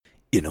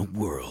In a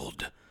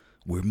world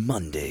where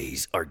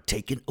Mondays are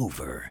taken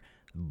over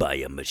by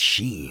a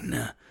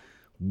machine,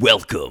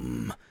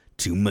 welcome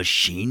to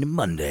Machine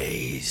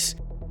Mondays.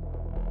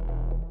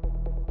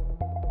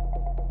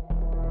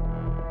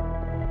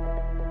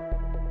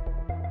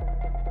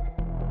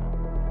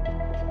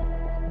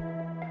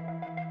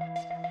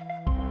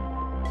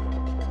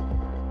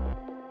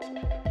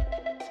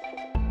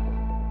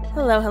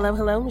 Hello,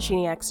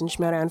 Machiniacs and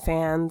Schmodown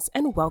fans,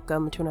 and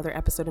welcome to another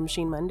episode of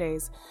Machine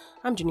Mondays.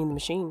 I'm Janine the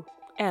Machine,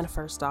 and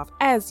first off,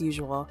 as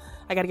usual,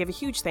 I gotta give a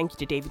huge thank you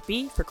to David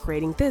B. for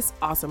creating this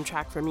awesome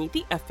track for me,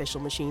 the official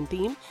Machine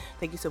theme.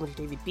 Thank you so much,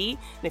 David B.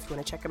 And if you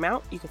want to check him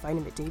out, you can find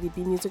him at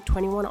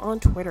DavidBMusic21 on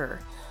Twitter.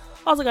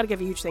 Also gotta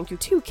give a huge thank you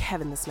to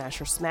Kevin the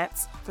Smasher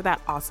Smets for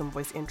that awesome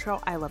voice intro.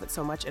 I love it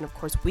so much, and of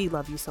course, we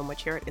love you so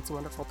much here at It's a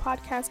Wonderful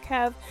Podcast,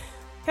 Kev.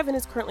 Kevin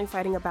is currently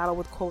fighting a battle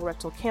with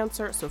colorectal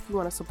cancer, so if you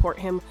want to support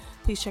him,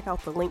 please check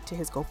out the link to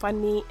his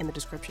GoFundMe in the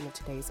description of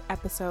today's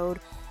episode.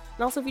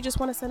 And also, if you just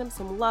want to send him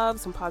some love,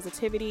 some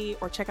positivity,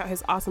 or check out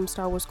his awesome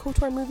Star Wars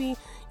KOTOR movie,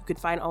 you can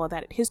find all of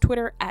that at his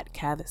Twitter, at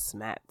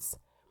KevSmets.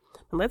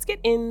 And let's get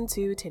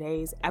into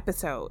today's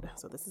episode.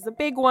 So this is a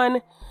big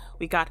one.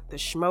 We got the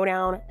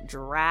Schmodown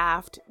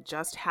draft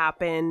just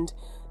happened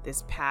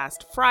this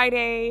past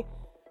Friday.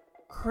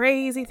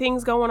 Crazy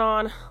things going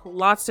on,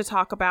 lots to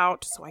talk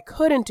about, so I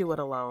couldn't do it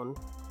alone.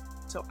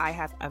 So I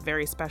have a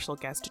very special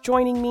guest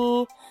joining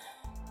me,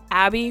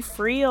 Abby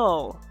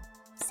Friel.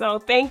 So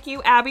thank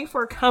you, Abby,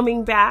 for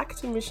coming back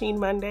to Machine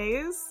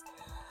Mondays.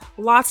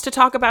 Lots to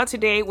talk about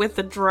today with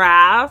the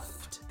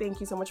draft. Thank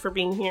you so much for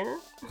being here.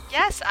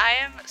 Yes, I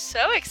am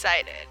so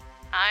excited.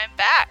 I'm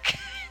back.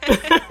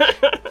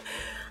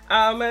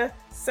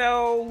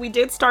 So we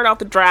did start out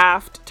the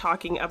draft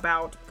talking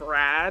about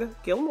Brad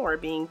Gilmore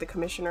being the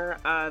commissioner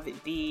of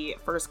the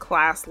First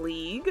Class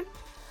League.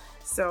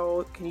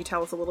 So can you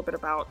tell us a little bit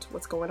about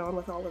what's going on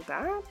with all of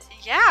that?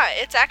 Yeah,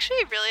 it's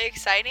actually really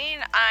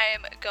exciting.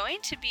 I'm going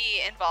to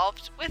be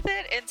involved with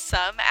it in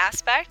some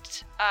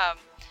aspect.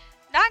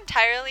 Not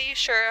entirely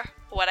sure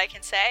what I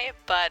can say,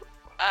 but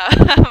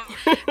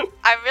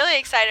I'm really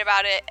excited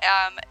about it.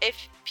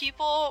 If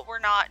people were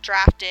not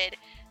drafted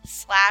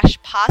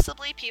 /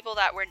 possibly people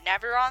that were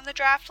never on the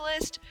draft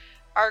list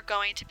are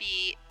going to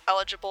be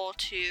eligible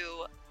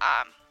to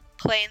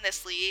play in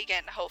this league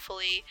and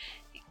hopefully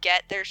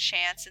get their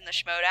chance in the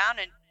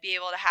Schmodown and be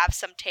able to have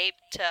some tape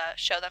to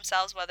show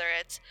themselves, whether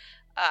it's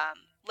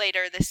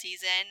later this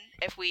season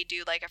if we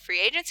do like a free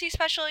agency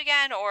special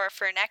again or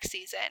for next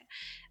season.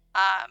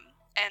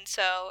 And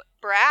so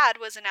Brad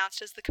was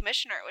announced as the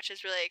commissioner, which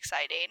is really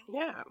exciting.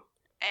 Yeah.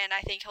 And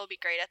I think he'll be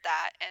great at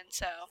that. And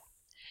so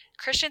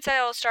Christian said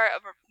it'll start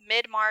over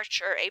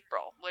mid-March or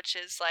April, which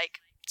is like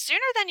sooner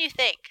than you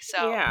think.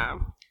 So yeah.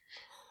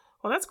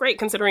 Well, that's great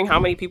considering how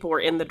many people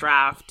were in the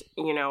draft.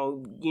 You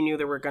know, you knew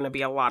there were going to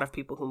be a lot of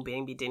people who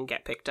maybe didn't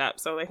get picked up.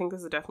 So I think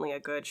this is definitely a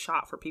good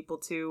shot for people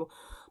to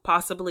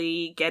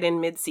possibly get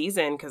in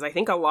mid-season, because I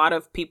think a lot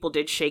of people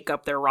did shake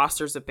up their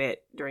rosters a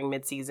bit during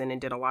mid-season and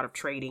did a lot of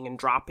trading and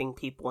dropping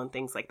people and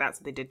things like that.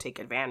 So they did take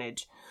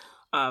advantage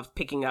of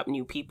picking up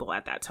new people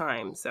at that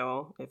time.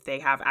 So if they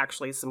have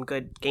actually some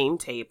good game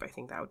tape, I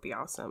think that would be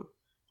awesome.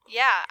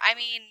 Yeah, I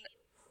mean,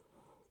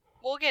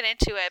 we'll get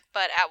into it,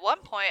 but at one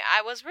point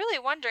I was really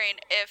wondering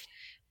if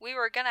we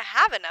were going to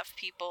have enough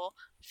people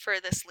for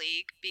this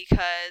league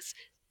because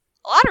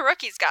a lot of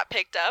rookies got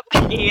picked up.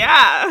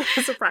 Yeah,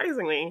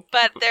 surprisingly.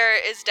 But there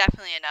is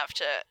definitely enough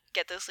to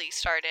get this league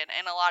started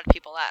and a lot of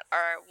people that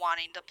are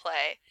wanting to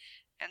play.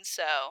 And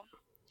so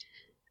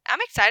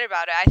I'm excited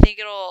about it. I think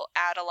it'll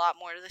add a lot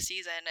more to the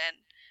season, and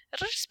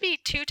it'll just be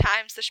 2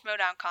 times the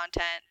Schmodown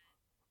content.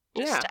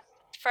 Just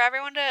for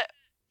everyone to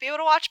be able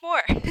to watch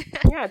more.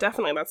 Yeah,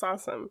 definitely. That's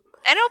awesome.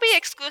 And it'll be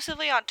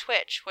exclusively on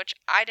Twitch, which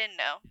I didn't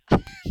know.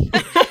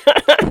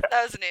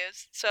 That was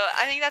news. So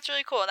I think that's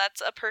really cool.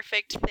 That's a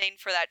perfect thing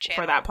for that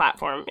channel. For that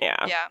platform,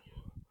 yeah. Yeah.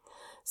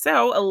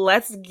 So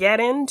let's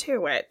get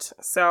into it.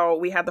 So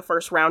we had the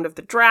first round of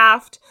the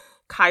draft.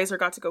 Kaiser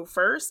got to go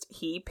first.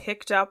 He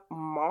picked up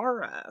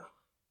Mara.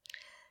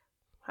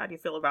 How do you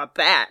feel about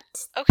that?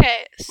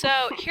 Okay,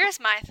 so here's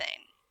my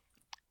thing.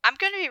 I'm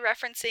going to be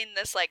referencing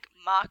this like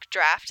mock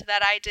draft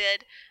that I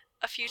did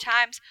a few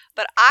times,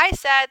 but I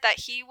said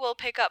that he will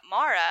pick up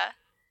Mara,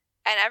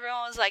 and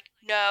everyone was like,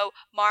 no,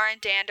 Mara and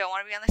Dan don't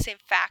want to be on the same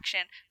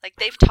faction. Like,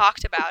 they've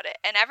talked about it,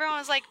 and everyone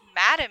was like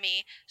mad at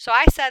me, so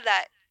I said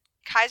that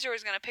Kaiser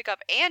was going to pick up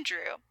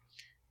Andrew,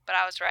 but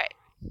I was right.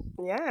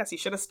 Yes, you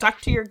should have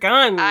stuck to your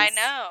guns. I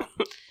know.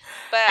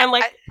 But and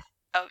like,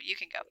 oh, you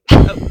can go.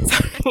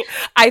 Sorry.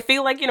 I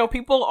feel like,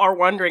 people are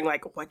wondering,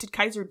 like, what did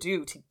Kaiser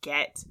do to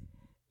get,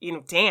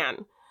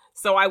 Dan?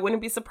 So I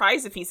wouldn't be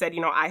surprised if he said,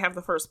 I have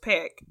the first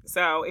pick.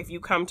 So if you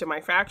come to my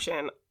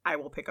faction, I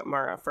will pick up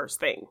Mara first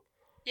thing.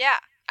 Yeah,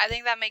 I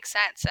think that makes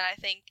sense. And I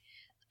think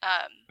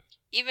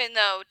even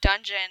though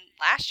Dungeon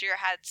last year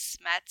had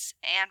Smets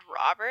and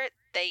Robert,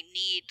 they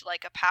need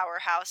like a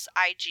powerhouse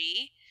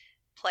IG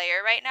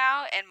player right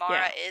now. And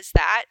Mara is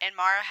that. And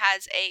Mara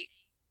has a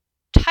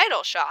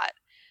title shot.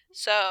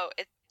 So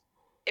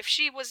if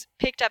she was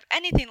picked up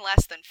anything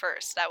less than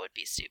first, that would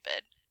be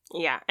stupid.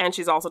 Yeah, and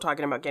she's also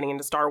talking about getting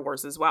into Star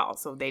Wars as well,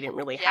 so they didn't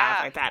really have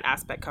Yeah. like that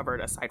aspect covered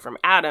aside from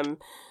Adam.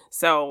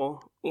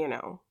 So, you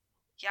know.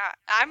 Yeah,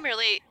 I'm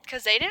really,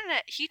 because they didn't,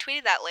 he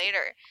tweeted that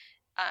later,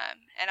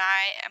 and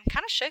I am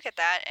kind of shook at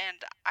that,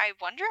 and I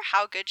wonder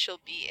how good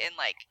she'll be in,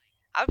 like,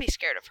 I would be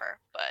scared of her,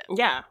 but...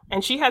 Yeah,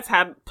 and she has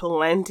had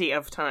plenty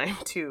of time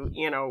to,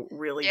 you know,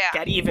 really Yeah.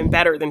 get even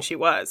better than she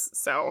was,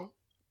 so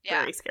Yeah.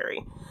 very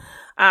scary.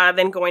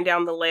 Then going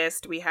down the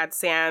list, we had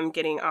Sam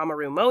getting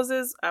Amaru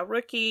Moses, a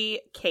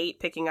rookie, Kate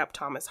picking up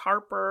Thomas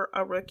Harper,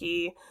 a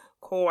rookie,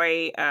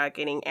 Coy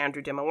getting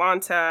Andrew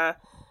DeMolanta,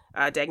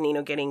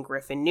 Dagnino getting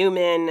Griffin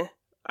Newman,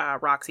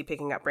 Roxy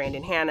picking up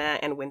Brandon Hanna,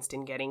 and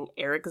Winston getting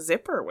Eric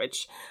Zipper,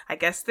 which I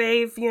guess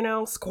they've, you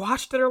know,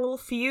 squashed their little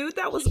feud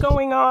that was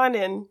going on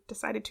and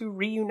decided to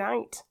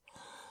reunite.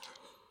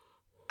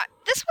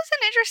 This was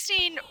an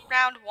interesting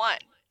round one.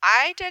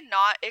 I did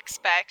not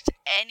expect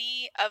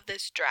any of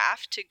this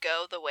draft to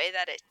go the way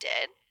that it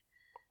did.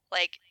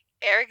 Like,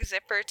 Eric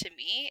Zipper to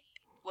me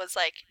was,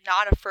 like,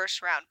 not a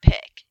first round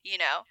pick, you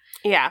know?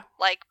 Yeah.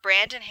 Like,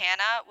 Brandon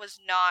Hanna was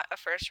not a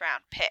first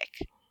round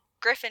pick.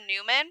 Griffin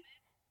Newman,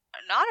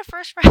 not a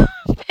first round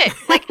pick.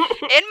 Like,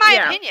 in my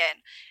Yeah.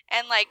 opinion.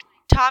 And, like,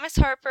 Thomas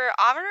Harper,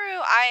 Amaru,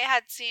 I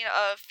had seen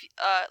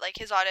like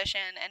his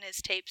audition and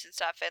his tapes and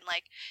stuff, and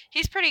like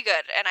he's pretty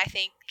good. And I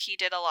think he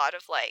did a lot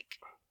of like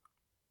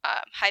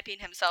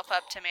hyping himself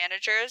up to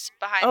managers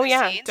behind the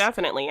yeah, scenes.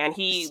 definitely. And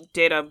he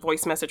did a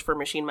voice message for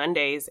Machine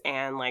Mondays,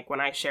 and like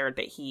when I shared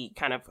that he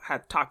kind of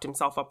had talked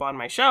himself up on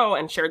my show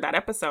and shared that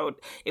episode,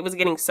 it was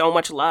getting so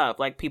much love.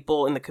 Like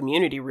people in the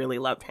community really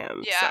loved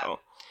him. Yeah. So.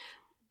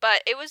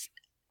 But it was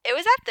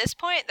at this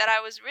point that I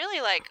was really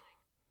like,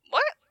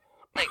 what?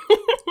 Like,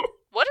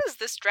 what is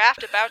this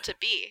draft about to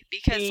be?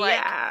 Because like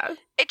Yeah.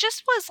 it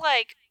just was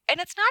like, and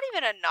it's not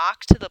even a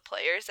knock to the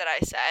players that I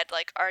said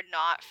like are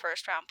not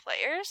first round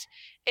players.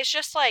 It's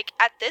just like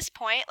at this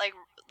point, like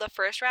the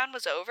first round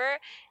was over,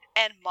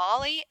 and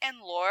Molly and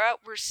Laura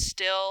were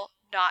still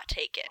not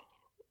taken.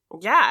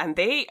 Yeah, and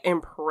they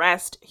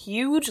impressed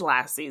huge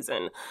last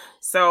season.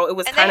 So it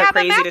was And kind they of have a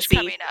crazy to match see.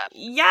 coming up.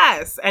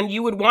 Yes, and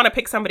you would want to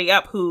pick somebody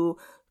up who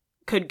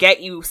could get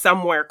you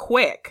somewhere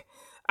quick.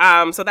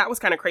 So that was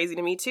kind of crazy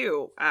to me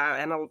too.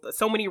 And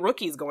so many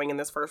rookies going in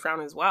this first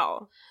round as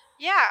well.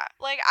 Yeah,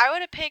 like I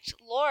would have picked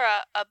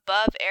Laura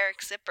above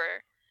Eric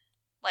Zipper,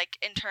 like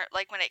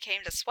like when it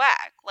came to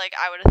swag. Like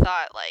I would have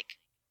thought like,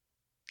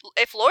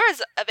 if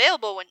Laura's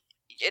available when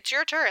it's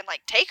your turn,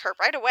 like take her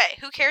right away.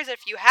 Who cares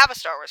if you have a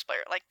Star Wars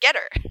player? Like get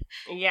her.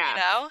 Yeah. You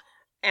know?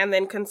 And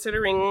then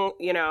considering,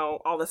 you know,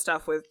 all the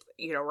stuff with,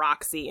 you know,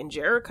 Roxy and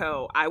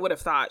Jericho, I would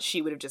have thought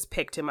she would have just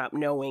picked him up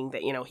knowing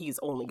that, you know, he's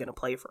only going to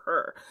play for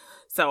her.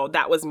 So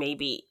that was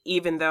maybe,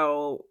 even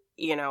though,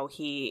 you know,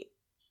 he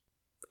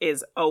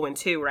is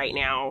 0-2 right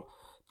now,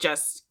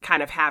 just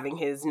kind of having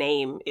his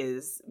name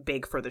is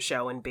big for the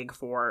show and big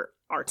for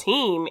our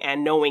team,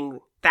 and knowing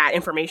that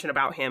information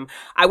about him,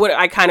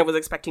 I kind of was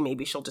expecting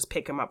maybe she'll just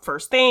pick him up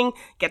first thing,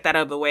 get that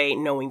out of the way,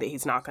 knowing that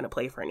he's not going to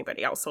play for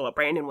anybody else. So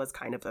Brandon was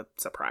kind of a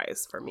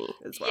surprise for me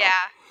as well. Yeah,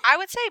 I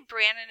would say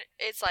Brandon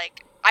is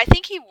like, I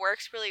think he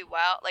works really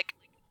well. Like,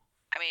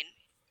 I mean,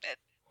 it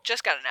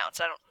just got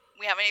announced.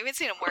 We haven't even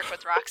seen him work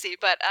with Roxy,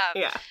 but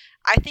Yeah.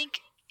 I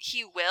think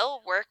he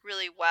will work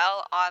really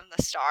well on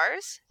the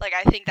stars. Like,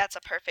 I think that's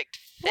a perfect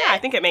fit. Yeah, I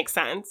think it makes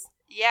sense.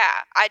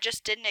 Yeah, I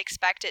just didn't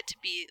expect it to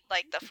be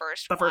like the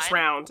first First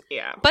round,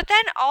 yeah. But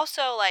then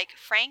also like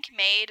Frank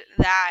made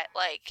that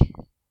like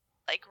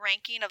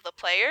ranking of the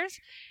players,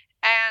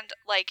 and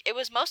like it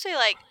was mostly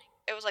like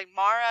it was like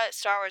Mara,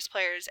 Star Wars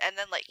players, and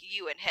then like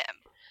you and him.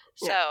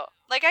 So Yeah.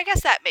 like I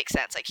guess that makes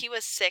sense. Like he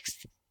was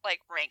 6th like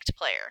ranked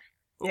player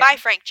Yeah. by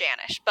Frank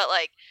Janish, but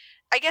like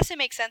I guess it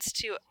makes sense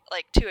to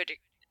like to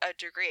a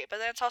degree. But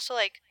then it's also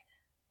like,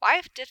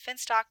 why did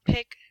Finstock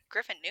pick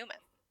Griffin Newman?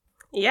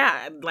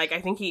 Yeah, like I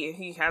think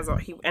he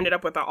ended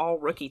up with an all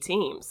rookie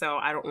team, so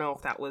I don't know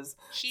if that was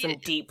He some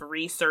deep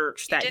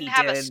research that he didn't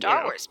have did, a Star you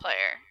know. Wars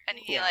player, and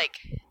he Yeah. like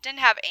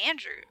didn't have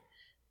Andrew,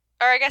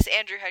 or I guess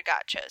Andrew had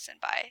got chosen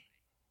by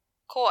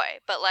Coy,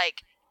 but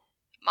like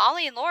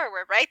Molly and Laura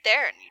were right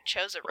there, and you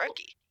chose a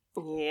rookie.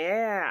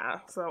 Yeah,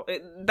 so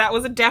that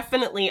was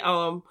definitely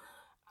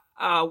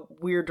a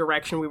weird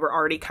direction we were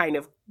already kind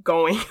of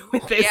going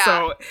with this. Yeah.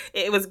 So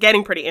it was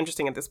getting pretty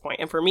interesting at this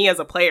point. And for me as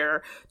a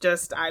player,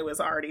 I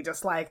was already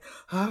just like,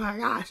 oh my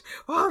gosh,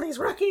 all these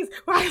rookies,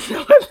 why is no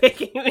one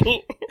picking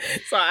me?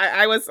 So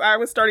I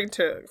was starting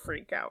to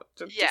freak out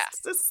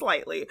just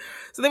slightly.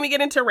 So then we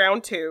get into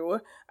round 2,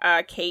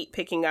 Kate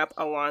picking up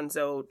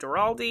Alonzo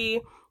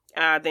Duralde.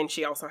 Then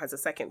she also has a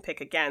second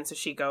pick again, so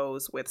she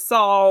goes with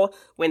Saul.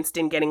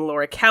 Winston getting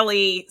Laura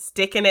Kelly,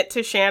 sticking it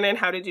to Shannon.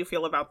 How did you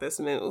feel about this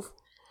move?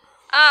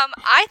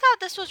 I thought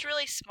this was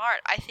really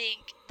smart. I think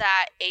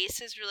that Ace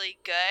is really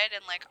good,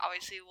 and like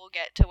obviously we'll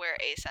get to where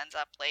Ace ends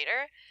up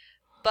later,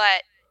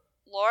 but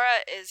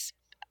Laura is,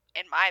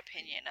 in my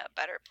opinion, a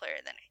better player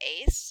than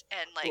Ace,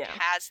 and like Yeah.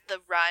 has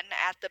the run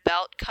at the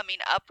belt coming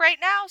up right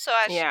now. So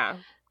Yeah.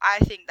 I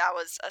think that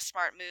was a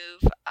smart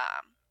move.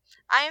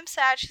 I am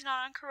sad she's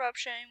not on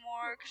Corruption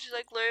anymore because she's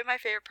like literally my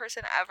favorite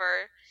person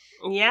ever.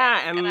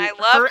 Yeah, and I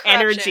love her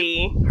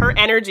Corruption. Her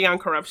energy on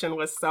Corruption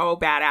was so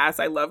badass.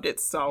 I loved it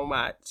so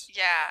much.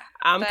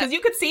 Yeah, because you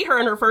could see her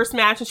in her first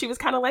match, and she was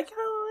kind of like,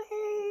 "Oh,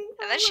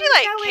 hey," and then she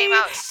Kelly. came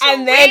out so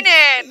and then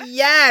winning.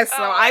 yes, so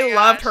Oh I my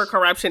loved gosh. her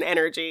Corruption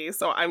energy.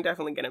 So I'm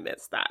definitely gonna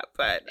miss that.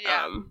 But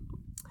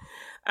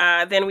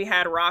Yeah. then we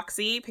had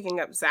Roxy picking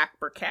up Zach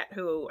Burkett,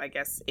 who I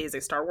guess is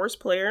a Star Wars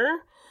player.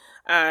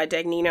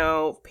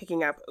 Dagnino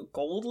picking up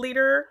Gold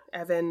Leader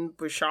Evan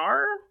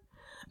Bouchard.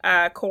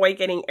 Koi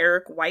getting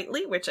Eric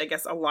Whiteley, which I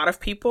guess a lot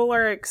of people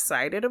are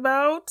excited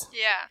about.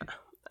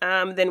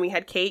 Yeah. Then we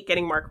had Kate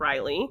getting Mark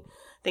Riley.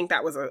 I think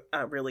that was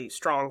a really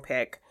strong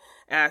pick.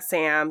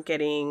 Sam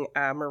getting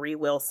Marie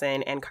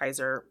Wilson, and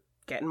Kaiser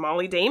getting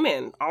Molly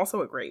Damon.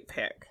 Also a great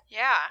pick.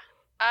 Yeah.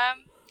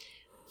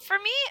 For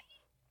me,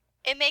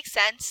 it makes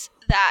sense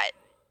that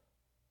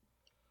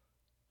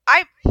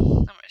I'm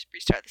gonna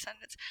restart the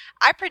sentence.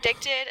 I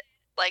predicted,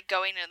 like,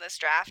 going into this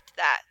draft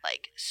that,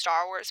 like,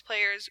 Star Wars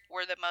players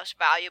were the most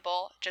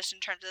valuable just in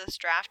terms of this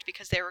draft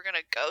because they were gonna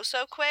go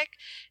so quick.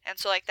 And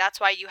so, like, that's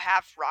why you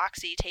have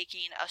Roxy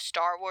taking a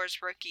Star Wars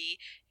rookie.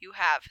 You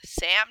have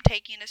Sam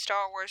taking a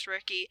Star Wars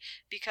rookie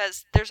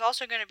because there's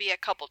also going to be a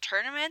couple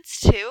tournaments,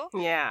 too.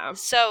 Yeah.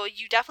 So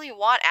you definitely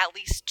want at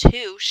least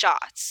 2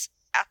 shots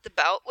at the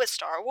belt with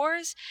Star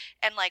Wars.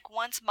 And, like,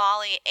 once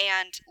Molly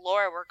and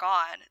Laura were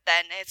gone,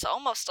 then it's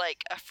almost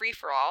like a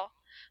free-for-all.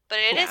 But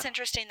it is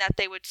interesting that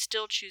they would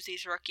still choose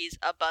these rookies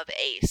above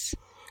Ace.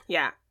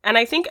 Yeah. And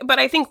I think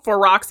for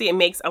Roxy, it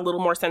makes a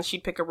little more sense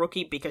she'd pick a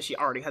rookie because she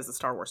already has a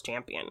Star Wars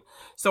champion.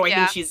 So I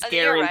think she's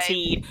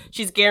guaranteed,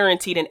 she's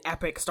guaranteed an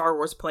epic Star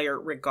Wars player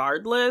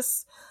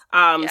regardless.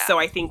 So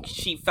I think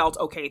she felt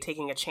okay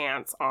taking a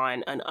chance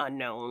on an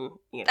unknown,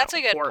 That's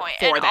a good point.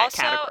 For and that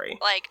also, category.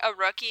 like, a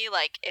rookie,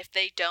 like, if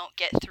they don't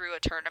get through a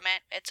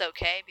tournament, it's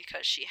okay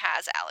because she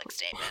has Alex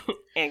Damon.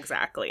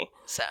 Exactly.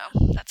 So,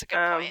 that's a good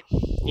point.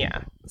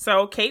 Yeah.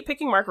 So Kate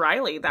picking Mark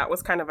Riley, that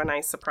was kind of a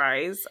nice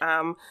surprise.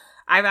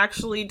 I've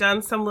actually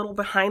done some little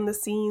behind the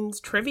scenes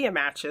trivia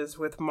matches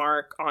with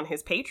Mark on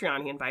his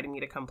Patreon. He invited me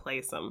to come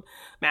play some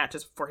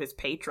matches for his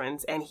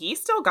patrons, and he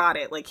still got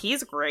it. Like,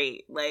 he's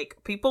great. Like,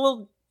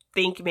 people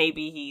think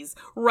maybe he's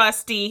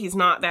rusty, he's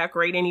not that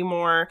great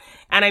anymore.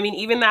 And I mean,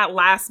 even that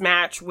last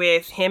match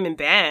with him and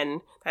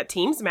Ben, that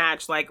teams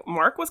match, like,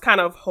 Mark was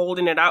kind of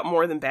holding it out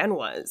more than Ben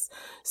was.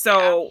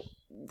 So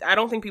I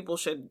don't think people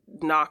should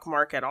knock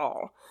Mark at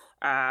all.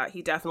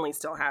 He definitely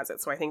still has it.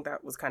 So I think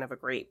that was kind of a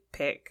great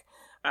pick.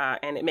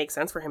 And it makes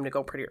sense for him to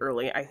go pretty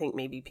early. I think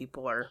maybe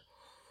people are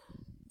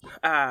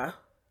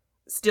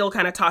still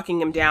kind of talking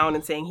him down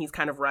and saying he's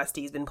kind of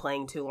rusty, he's been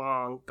playing too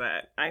long.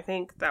 But I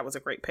think that was a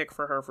great pick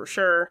for her for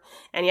sure.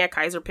 And yeah,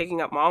 Kaiser picking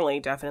up Molly,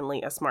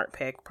 definitely a smart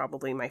pick.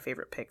 Probably my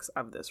favorite picks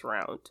of this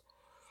round.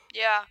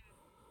 Yeah.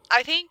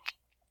 I think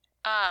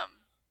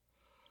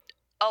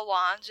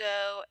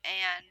Alonzo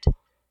and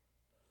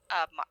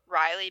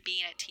Riley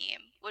being a team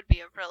would be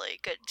a really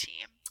good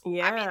team.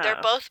 Yeah. I mean,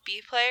 they're both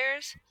B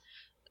players.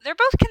 They're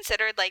both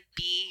considered, like,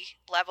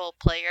 B-level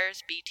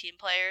players, B-team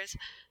players.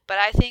 But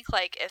I think,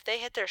 like, if they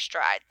hit their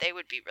stride, they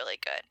would be really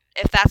good.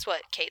 If that's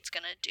what Kate's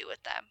going to do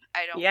with them.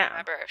 I don't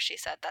remember if she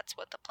said that's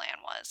what the plan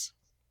was.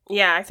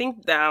 Yeah, I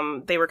think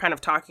they were kind of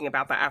talking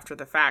about that after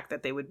the fact,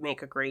 that they would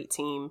make a great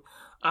team.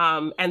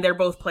 And they're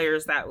both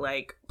players that,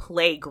 like,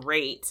 play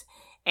great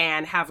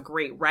and have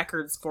great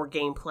records for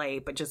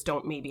gameplay, but just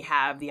don't maybe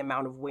have the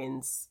amount of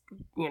wins,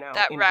 in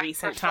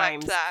recent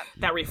times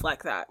that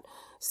reflect that.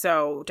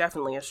 So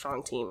definitely a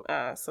strong team.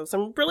 So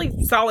some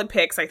really solid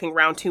picks. I think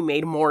round 2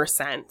 made more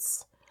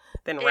sense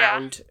than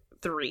round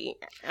 3,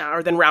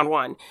 or than round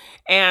 1.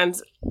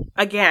 And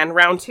again,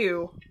 round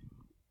 2,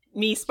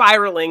 me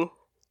spiraling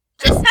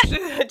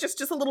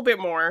just a little bit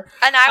more.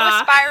 And I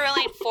was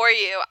spiraling for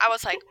you. I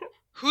was like,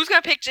 who's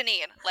gonna pick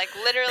Janine? Like,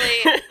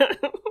 literally.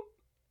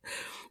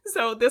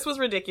 So this was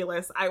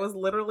ridiculous. I was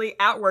literally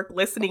at work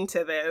listening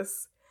to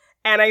this,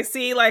 and I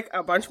see, like,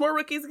 a bunch more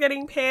rookies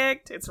getting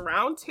picked. It's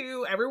round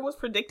 2. Everyone was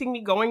predicting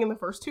me going in the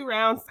first 2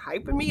 rounds,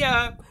 hyping me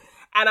up.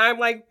 And I'm,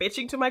 like,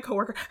 bitching to my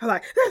coworker. I'm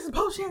like, this is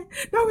bullshit.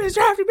 Nobody's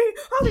drafting me.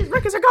 All these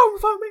rookies are going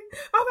before me.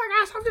 Oh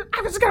my gosh,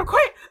 I'm just gonna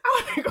quit.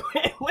 I want to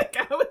quit. Like,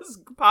 I was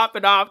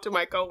popping off to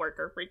my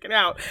coworker, freaking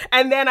out.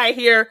 And then I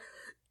hear,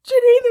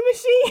 Janine the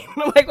Machine.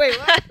 I'm like, wait,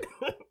 what?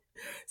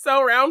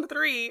 So round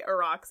 3,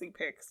 Roxy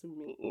picks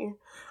me.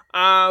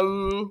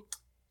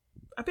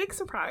 A big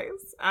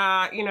surprise.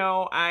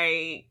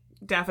 I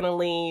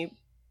definitely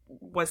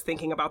was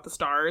thinking about the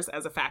Stars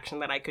as a faction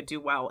that I could do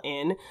well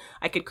in.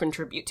 I could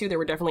contribute to. There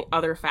were definitely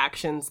other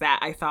factions that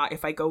I thought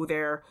if I go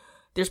there,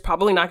 there's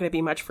probably not going to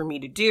be much for me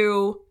to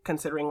do,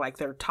 considering, like,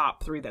 their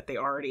top 3 that they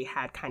already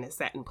had kind of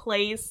set in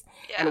place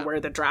and where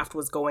the draft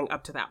was going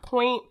up to that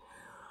point.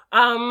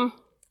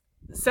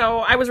 So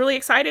I was really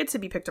excited to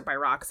be picked up by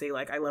Roxy.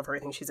 Like, I love her. I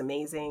think she's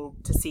amazing.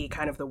 To see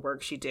kind of the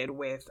work she did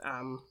with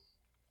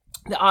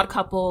the Odd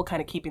Couple,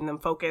 kind of keeping them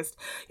focused.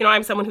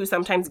 I'm someone who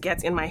sometimes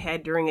gets in my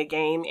head during a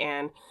game,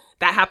 and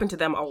that happened to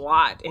them a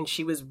lot, and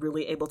she was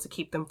really able to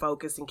keep them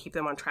focused and keep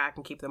them on track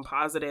and keep them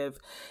positive.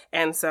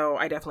 And so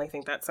I definitely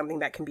think that's something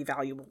that can be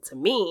valuable to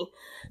me.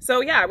 So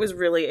yeah, I was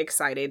really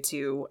excited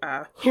to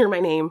hear my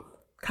name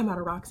come out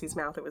of Roxy's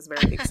mouth. It was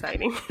very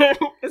exciting,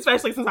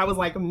 especially since I was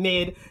like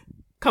mid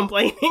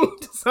complaining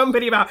to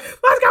somebody about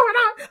what's going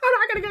on. I'm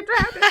not gonna get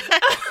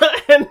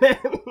drafted.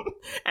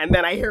 and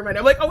then I hear my name.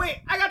 I'm like, oh wait,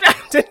 I got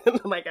drafted. And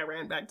then like I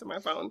ran back to my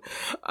phone.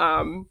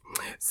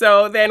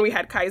 So then we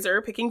had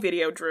Kaiser picking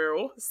Video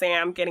Drew,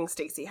 Sam getting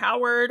Stacey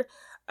Howard,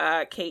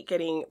 Kate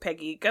getting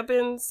Peggy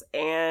Gubbins,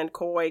 and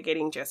Coy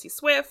getting Jesse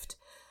Swift,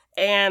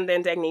 and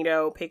then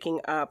Dagnito picking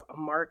up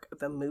Mark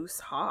the Moose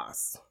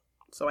Haas.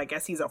 So I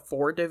guess he's a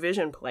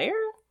 4-division player.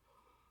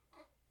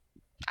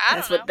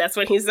 That's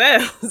what he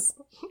says.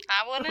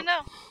 I want to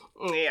know.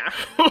 Yeah.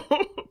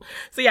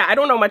 So yeah, I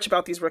don't know much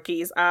about these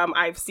rookies.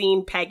 I've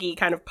seen Peggy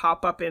kind of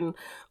pop up in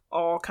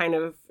all kind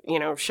of,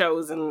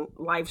 shows and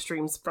live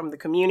streams from the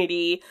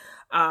community.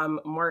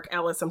 Mark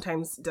Ellis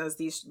sometimes does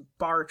these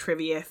bar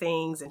trivia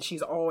things, and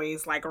she's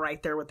always like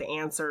right there with the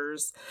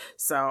answers.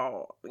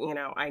 So,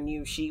 I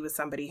knew she was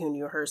somebody who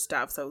knew her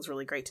stuff. So it was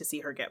really great to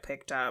see her get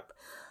picked up.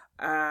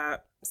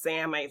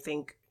 Sam, I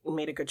think,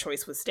 made a good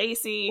choice with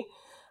Stacey.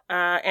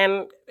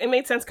 And it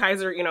made sense,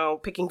 Kaiser,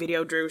 picking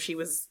Video Drew. She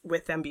was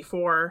with them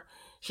before.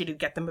 She did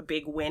get them a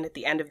big win at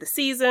the end of the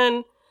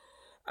season.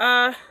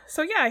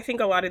 So yeah, I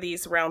think a lot of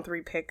these round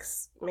 3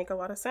 picks make a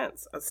lot of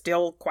sense.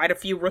 Still quite a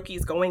few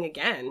rookies going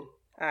again,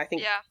 I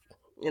think,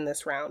 in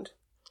this round.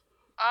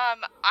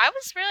 I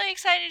was really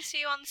excited to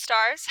see you on the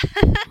Stars.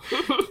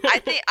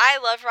 I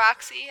love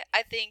Roxy.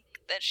 I think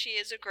that she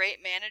is a great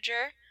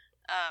manager.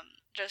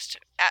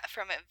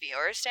 From a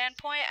viewer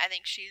standpoint, I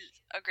think she's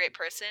a great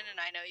person, and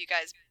I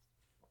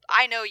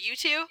know you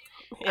two,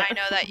 and I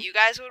know that you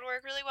guys would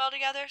work really well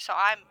together, so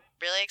I'm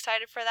really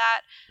excited for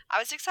that. I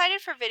was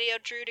excited for Video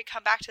Drew to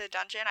come back to the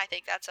dungeon. I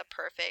think that's a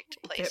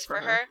perfect place for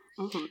her.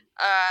 Mm-hmm.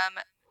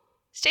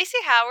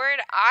 Stacey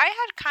Howard, I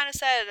had kind of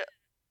said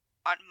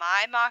on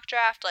my mock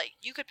draft, like,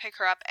 you could pick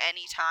her up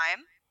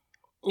anytime.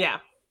 Yeah.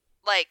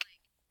 Like,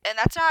 and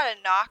that's not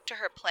a knock to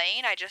her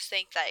playing. I just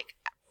think, like,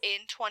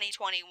 in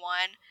 2021,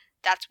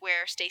 that's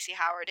where Stacey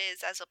Howard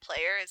is as a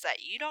player, is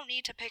that you don't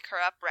need to pick her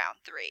up round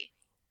 3.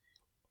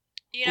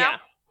 Yeah.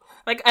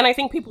 Like, and I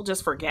think people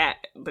just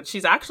forget, but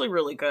she's actually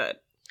really good.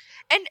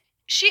 And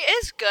she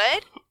is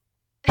good.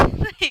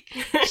 Like,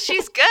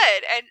 she's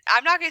good. And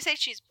I'm not going to say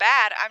she's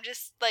bad. I'm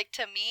just, like,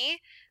 to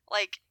me,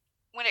 like,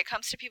 when it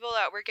comes to people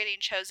that were getting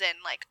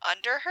chosen, like,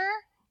 under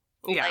her,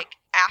 like,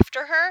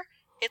 after her,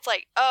 it's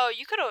like, oh,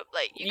 you could have,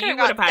 like, you could have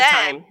got them.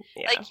 Time.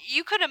 Yeah. Like,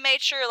 you could have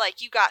made sure,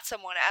 like, you got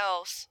someone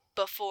else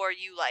before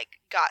you, like,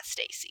 got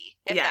Stacey.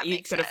 Yeah,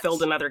 you could have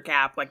filled another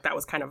gap. Like, that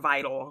was kind of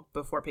vital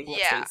before picking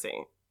up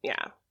Stacey.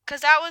 Yeah.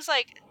 Because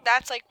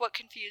that's, like, what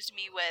confused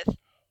me with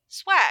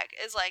Swag,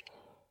 is, like,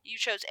 you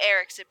chose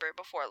Eric Zipper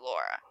before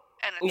Laura.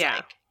 And it's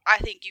like, I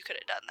think you could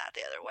have done that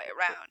the other way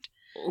around.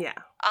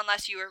 Yeah.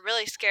 Unless you were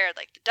really scared,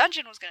 like, the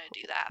dungeon was going to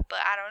do that. But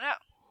I don't know.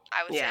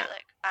 I would say,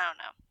 like, I don't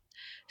know.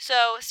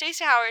 So,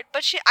 Stacey Howard,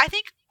 but I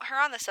think her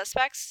on the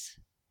Suspects,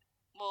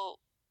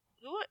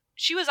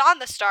 she was on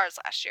the Stars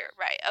last year,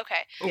 right?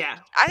 Okay. Yeah.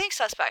 I think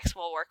Suspects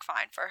will work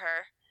fine for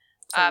her.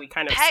 So we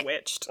kind of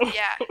switched.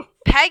 Yeah.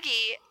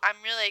 Peggy, I'm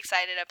really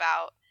excited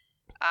about.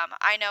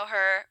 I know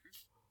her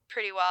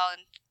pretty well,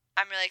 and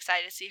I'm really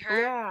excited to see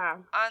her. Yeah.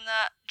 On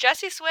the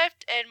Jesse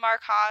Swift and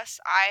Mark Haas,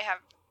 I have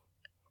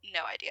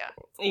no idea.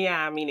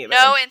 Yeah, me neither.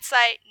 No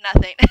insight,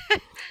 nothing.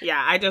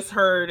 Yeah, I just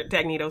heard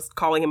Dagnito's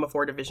calling him a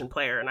 4-division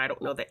player, and I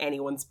don't know that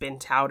anyone's been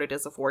touted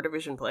as a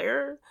 4-division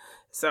player,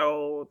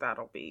 so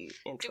that'll be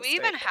interesting. Do we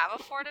even have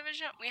a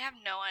 4-division? We have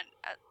no one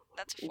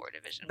that's a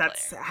 4-division player.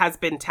 That has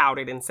been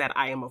touted and said,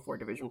 I am a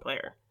 4-division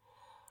player.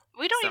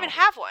 We don't even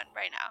have one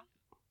right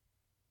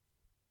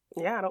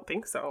now. Yeah, I don't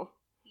think so.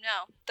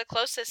 No, the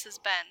closest has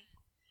been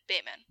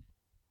Bateman.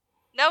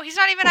 No, he's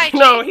not even IG.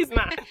 No, he's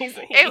not. He's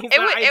not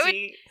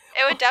IG.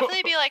 It would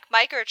definitely be like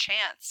Mike or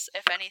Chance,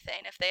 if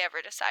anything, if they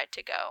ever decide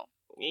to go.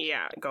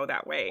 Yeah, go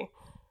that way.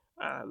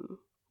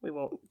 We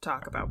won't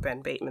talk about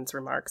Ben Bateman's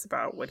remarks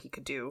about what he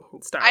could do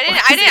in Star Wars.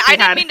 I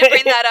didn't mean to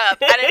bring that up.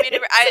 I didn't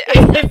mean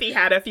to. If he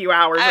had a few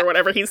hours or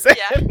whatever he said,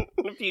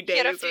 a few days. He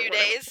had a few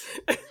days.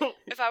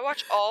 If I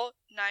watch all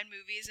 9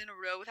 movies in a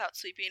row without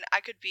sleeping,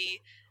 I could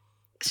be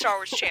Star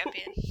Wars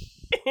champion.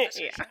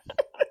 Yeah.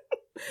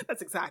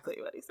 That's exactly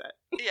what he said.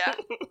 Yeah.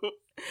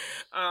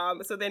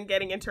 So then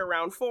getting into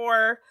round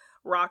 4,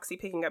 Roxy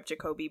picking up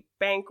Jacoby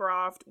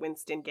Bancroft,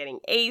 Winston getting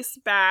Ace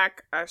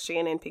back,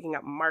 Shannon picking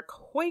up Mark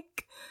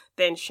Hoyk,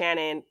 then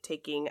Shannon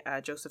taking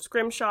Joseph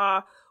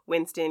Scrimshaw,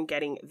 Winston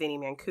getting Vinny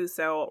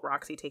Mancuso,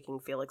 Roxy taking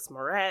Felix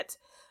Moret,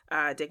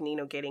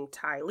 Dagnino getting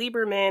Ty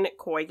Lieberman,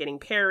 Coy getting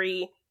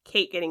Perry,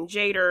 Kate getting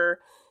Jader,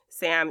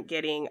 Sam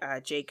getting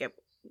Jacob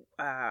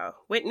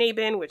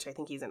Whitnaben, which I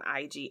think he's an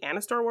IG and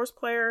a Star Wars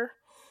player,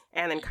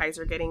 and then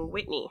Kaiser getting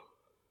Whitney.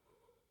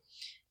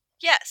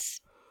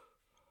 Yes.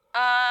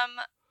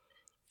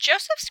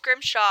 Joseph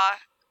Scrimshaw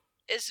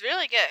is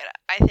really good.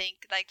 I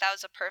think, like, that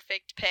was a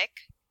perfect pick.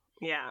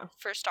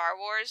 for Star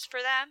Wars for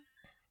them.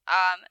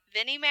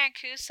 Vinny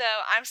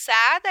Mancuso, I'm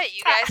sad that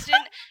you guys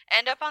didn't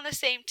end up on the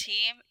same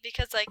team,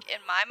 because like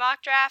in my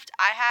mock draft,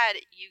 I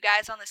had you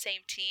guys on the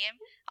same team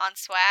on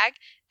swag,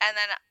 and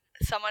then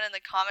someone in the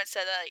comments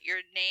said that your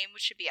name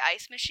should be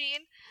Ice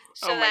Machine.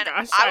 So oh my then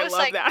gosh, I was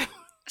love like, that.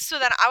 so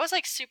then I was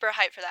like super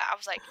hyped for that. I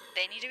was like,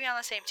 they need to be on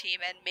the same team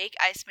and make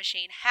Ice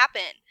Machine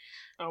happen.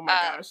 Oh my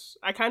gosh,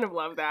 I kind of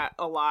love that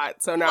a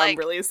lot. So now I'm like-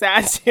 really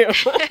sad too.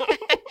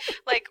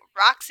 Like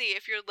Roxy,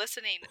 if you're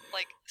listening,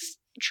 like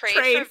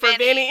trade for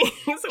Vinny.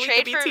 So we Trade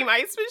could be for- Team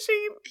Ice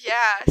Machine.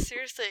 Yeah,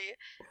 seriously.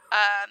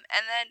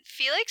 And then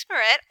Felix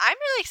Moret, I'm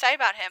really excited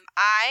about him.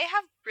 I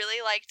have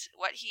really liked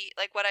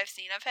what I've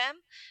seen of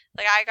him.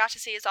 Like, I got to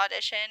see his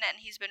audition, and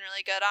he's been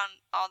really good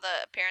on all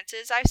the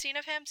appearances I've seen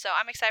of him, so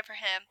I'm excited for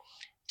him.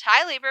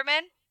 Ty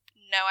Lieberman,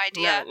 no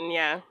idea.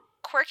 Yeah.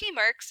 Quirky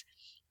Mercs,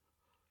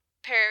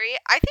 Perry.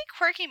 I think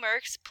Quirky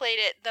Mercs played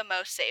it the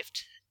most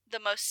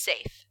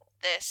safe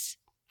this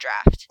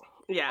draft.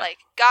 Yeah. Like,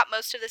 got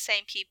most of the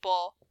same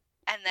people,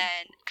 and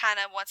then kind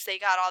of once they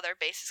got all their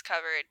bases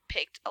covered,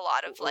 picked a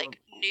lot of like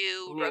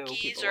new rookies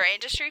people. or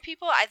industry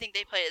people. I think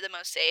they played it the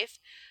most safe,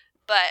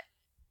 but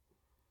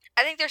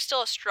I think they're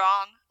still a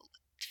strong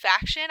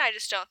faction. I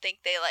just don't think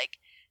they like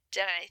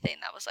did anything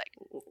that was like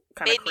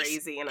kind made of me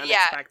crazy and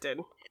yeah. unexpected.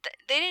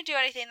 They didn't do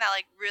anything that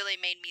like really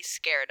made me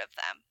scared of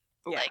them.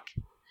 Yeah. Like,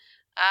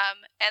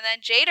 and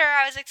then Jader,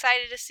 I was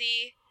excited to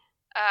see.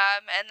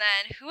 And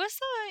then who was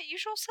the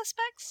usual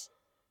suspects?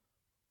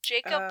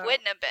 Jacob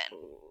Whitnabin.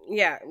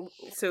 Yeah,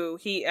 so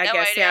I No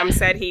guess idea. Sam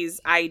said he's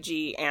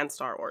IG and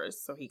Star Wars,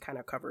 so he kind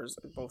of covers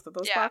both of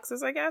those Yeah.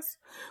 boxes, I guess.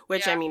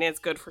 Which, Yeah. I mean, it's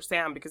good for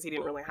Sam because he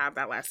didn't really have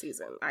that last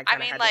season. I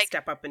kind of had to like-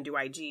 step up and do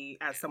IG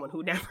as someone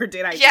who never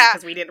did IG Yeah.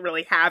 because we didn't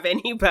really have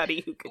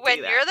anybody who could When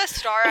do that. you're the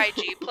star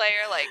IG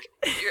player, like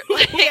you're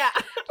like, yeah.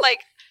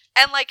 like,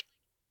 and like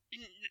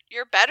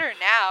you're better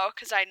now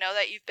because I know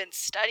that you've been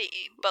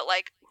studying, but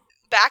like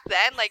back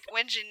then, like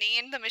when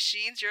Janine the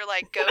Machines, you're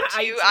like go to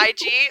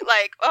IG,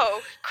 like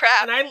oh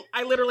crap, And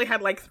I literally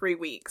had like 3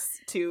 weeks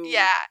to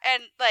yeah,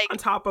 and like on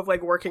top of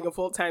like working a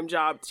full-time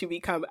job to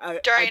become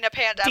during a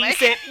pandemic,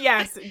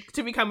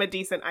 to become a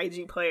decent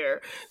IG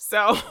player.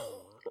 So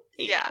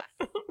yeah,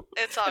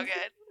 it's all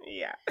good.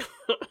 Yeah.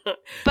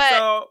 But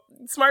so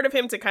smart of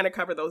him to kind of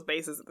cover those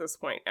bases at this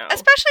point now.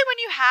 especially when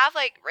you have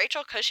like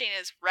Rachel Cushing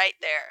is right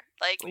there,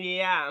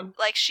 Yeah.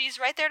 like she's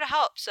right there to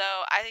help. So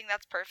I think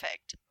that's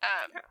perfect.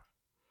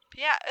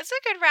 Yeah, it's a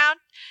good round.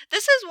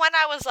 This is when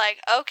I was like,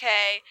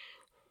 okay,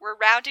 we're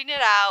rounding it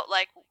out.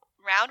 Like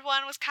round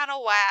one was kind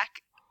of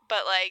whack,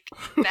 but like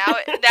now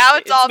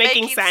it's all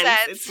making sense.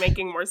 It's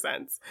making more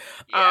sense.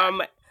 Yeah.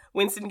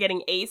 Winston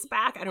getting Ace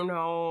back. I don't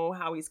know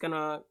how he's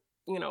gonna,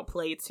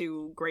 play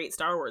to great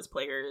Star Wars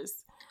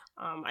players.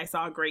 I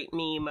saw a great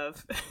meme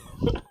of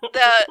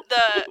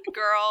the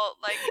girl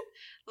like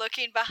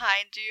looking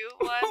behind you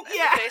one in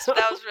Yeah. the face.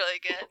 That was really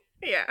good.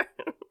 yeah.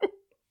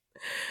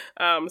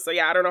 So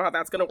yeah, I don't know how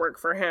that's gonna work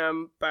for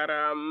him, but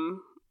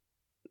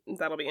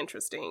that'll be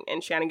interesting.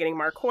 And Shannon getting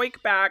Mark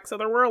Hoyk back. So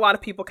there were a lot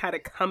of people kind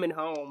of coming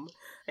home,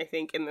 I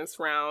think, in this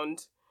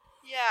round.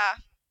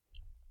 Yeah.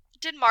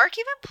 Did Mark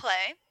even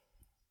play?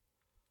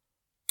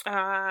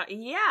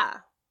 Yeah.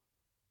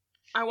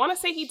 I want to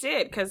say he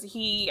did, because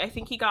I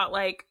think he got,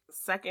 like,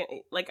 second,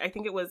 like, I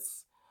think it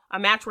was a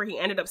match where he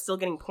ended up still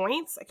getting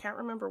points. I can't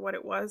remember what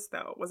it was,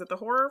 though. Was it the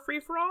horror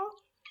free-for-all?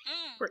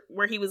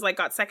 Where he was, like,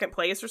 got second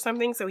place or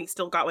something, so he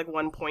still got, like,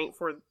 1 point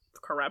for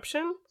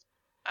corruption?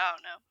 Oh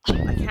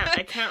no.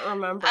 I can't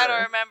remember. I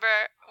don't remember.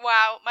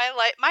 Wow,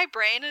 my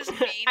brain is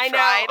being I know.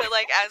 fried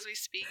like as we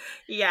speak.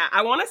 Yeah,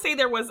 I want to say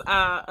there was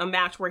a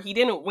match where he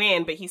didn't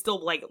win, but he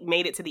still like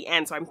made it to the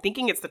end. So I'm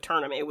thinking it's the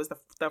tournament. It was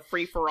the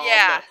free for all,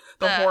 Yeah,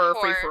 the horror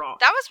free for all.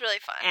 That was really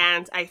fun.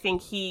 And I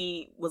think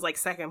he was like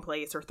second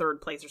place or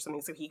third place or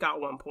something, so he got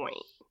 1 point.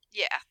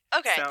 Yeah.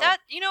 Okay. So- That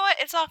you know what?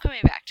 It's all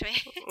coming back to me.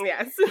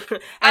 Yes,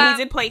 and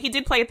he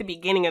did play at the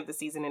beginning of the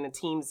season in a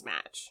teams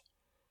match.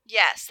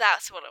 Yes,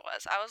 that's what it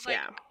was. I was like,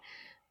 Yeah,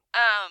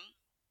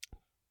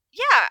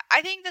 yeah.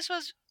 I think this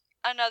was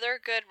another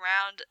good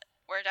round.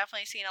 We're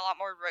definitely seeing a lot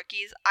more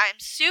rookies. I'm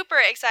super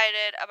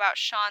excited about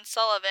Sean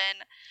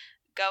Sullivan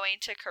going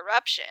to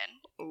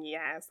Corruption.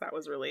 yes, that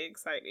was really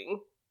exciting.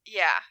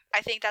 Yeah,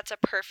 I think that's a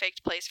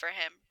perfect place for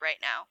him right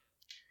now.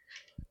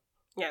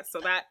 Yeah,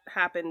 so that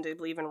happened, I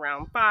believe, in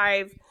round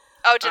 5.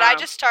 Oh, did I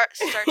just start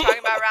talking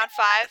about round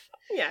 5?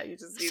 Yeah, you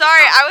just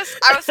Sorry, I was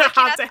looking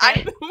hop at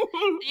ahead.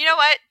 you know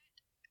what?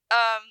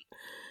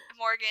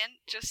 Morgan,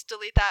 just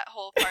delete that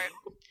whole part.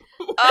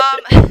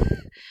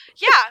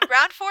 Yeah,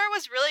 round 4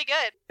 was really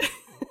good.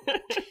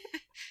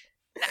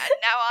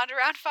 Now on to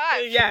round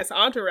 5. Yes,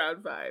 on to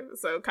round 5.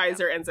 So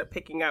Kaiser ends up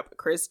picking up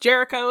Chris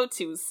Jericho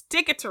to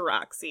stick it to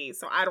Roxy.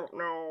 So I don't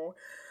know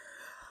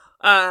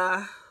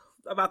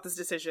about this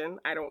decision.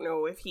 I don't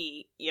know if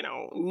he,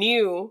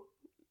 knew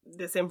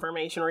this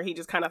information or he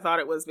just kind of thought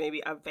it was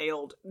maybe a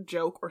veiled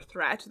joke or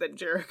threat that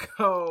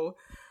Jericho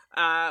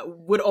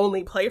would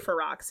only play for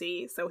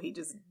Roxy. So he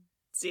just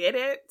did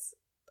it.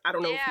 I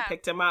don't know if he Yeah.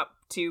 picked him up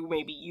to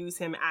maybe use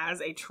him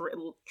as a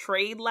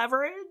trade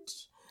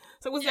leverage.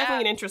 So it was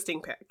definitely an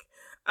interesting pick.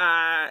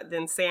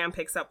 Then Sam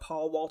picks up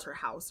Paul Walter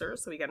Hauser,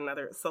 so we got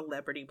another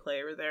celebrity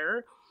player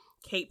there.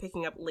 Kate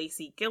picking up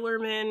Lacey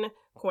Gillerman.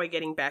 Coy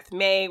getting Beth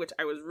May, which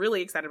I was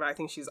really excited about. I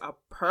think she's a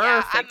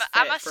perfect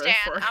I'm a fit stan.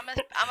 for I'm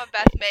a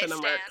Beth May for the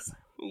stan. Mercs.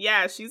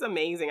 Yeah, she's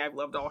amazing. I've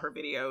loved all her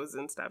videos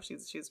and stuff.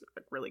 She's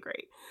really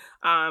great.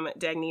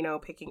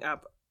 Dagnino picking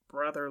up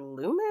Brother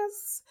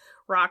Loomis.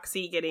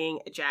 Roxy getting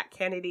Jack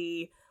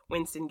Kennedy.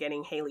 Winston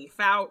getting Haley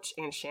Fouch.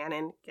 And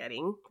Shannon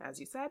getting, as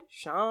you said,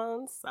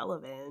 Sean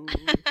Sullivan.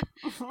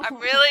 I'm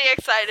really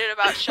excited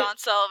about Sean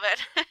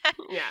Sullivan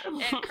Yeah.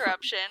 in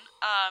Corruption.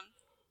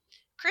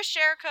 Chris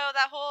Jericho,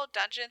 that whole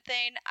dungeon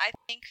thing, I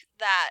think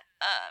that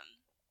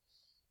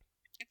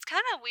it's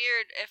kind of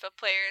weird if a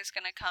player is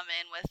going to come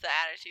in with the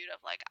attitude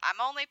of, like,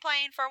 I'm only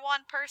playing for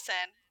one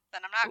person,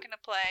 then I'm not going to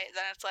play.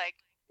 Then it's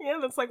like...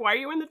 Yeah, that's like, why are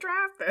you in the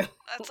draft then?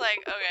 That's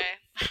like, okay.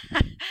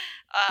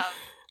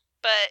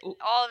 But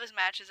all of his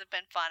matches have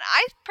been fun.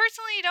 I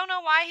personally don't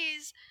know why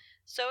he's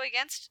so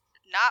against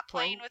not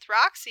playing with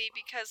Roxy,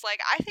 because,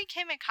 like, I think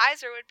him and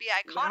Kaiser would be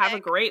iconic. Have a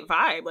great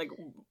vibe. Like,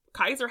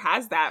 Kaiser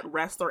has that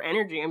wrestler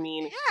energy. I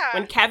mean, Yeah.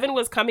 when Kevin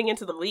was coming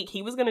into the league,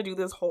 he was going to do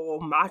this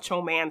whole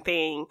macho man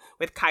thing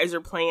with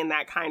Kaiser playing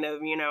that kind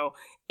of,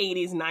 80s,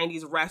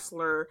 90s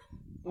wrestler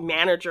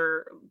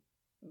manager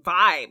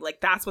vibe.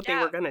 Like, that's what they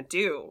were going to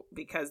do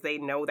because they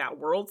know that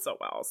world so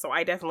well. So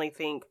I definitely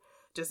think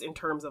just in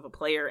terms of a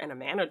player and a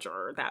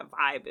manager, that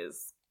vibe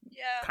is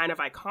kind of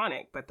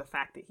iconic. But the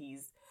fact that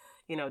he's,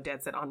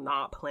 dead set on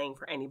not playing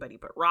for anybody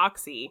but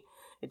Roxy,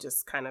 it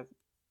just kind of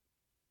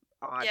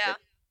odd that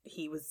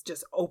he was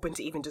just open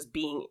to even just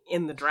being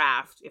in the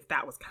draft if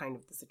that was kind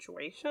of the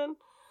situation.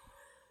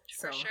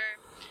 For sure.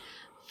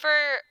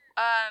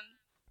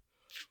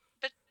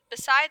 But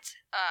besides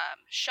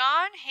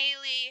Sean,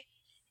 Haley,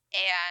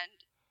 and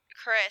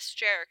Chris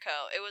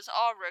Jericho, it was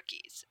all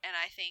rookies, and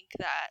I think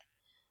that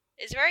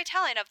is very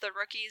telling of the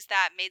rookies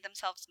that made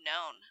themselves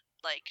known,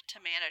 like, to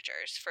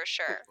managers, for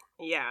sure.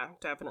 Yeah,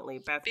 definitely.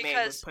 Beth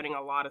May was putting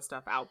a lot of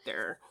stuff out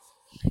there.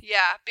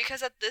 Yeah,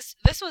 because at this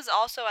was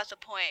also at the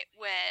point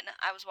when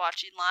I was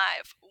watching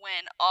live,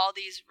 when all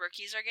these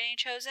rookies are getting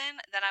chosen,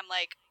 then I'm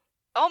like,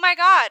 oh my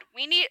god,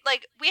 we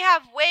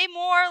have way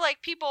more,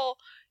 like, people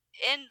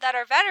in that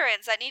are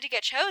veterans that need to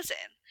get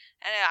chosen.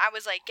 And I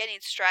was, like, getting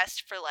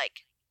stressed for,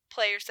 like,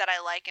 players that I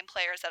like and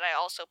players that I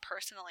also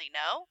personally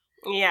know.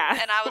 Yeah.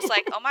 And I was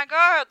like, oh my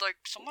god, like,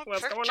 someone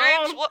picked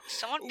James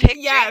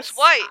Yes.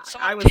 White.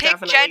 Someone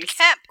picked Jen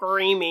Kemp.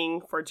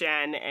 Screaming for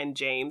Jen and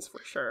James for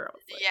sure.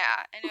 Like,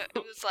 yeah, and it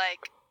was like,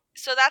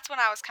 so that's when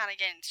I was kind of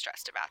getting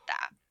stressed about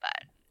that.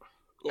 But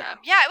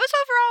yeah, it was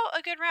overall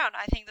a good round.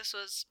 I think this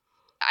is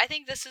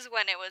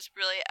when it was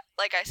really,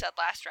 like I said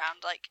last round,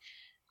 like,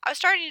 I was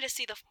starting to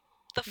see the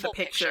full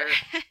picture.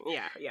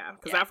 Yeah.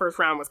 Because that first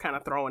round was kind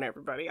of throwing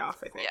everybody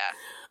off, I think.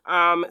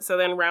 Yeah. So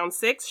then round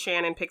 6,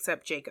 Shannon picks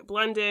up Jacob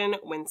London.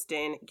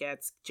 Winston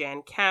gets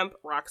Jen Kemp.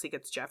 Roxy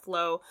gets Jeff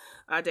Lowe.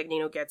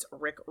 Dagnino gets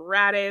Rick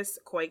Radis.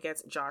 Coy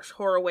gets Josh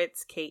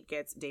Horowitz. Kate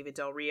gets David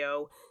Del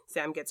Rio.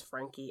 Sam gets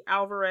Frankie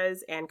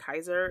Alvarez. And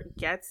Kaiser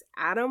gets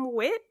Adam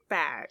Witt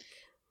back.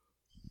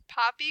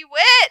 Poppy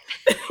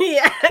Witt!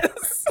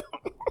 Yes!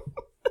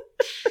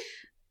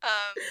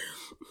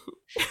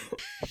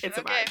 It's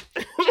okay. a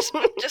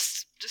vibe.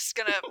 just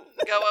gonna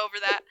go over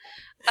that.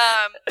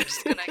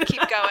 Just gonna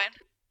keep going.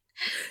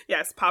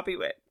 Yes, Poppy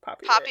Witt.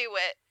 Poppy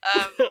Witt.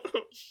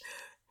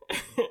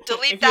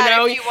 Delete if that you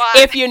know, if you want.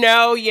 If you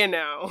know, you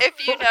know.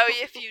 If you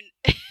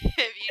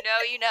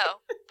know, you know.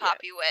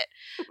 Poppy Witt.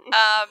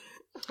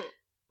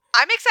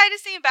 I'm excited to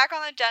see him back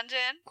on the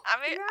dungeon.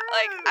 I'm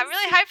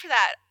really hyped for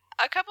that.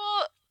 A couple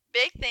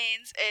big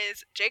things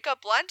is Jacob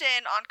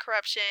London on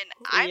Corruption.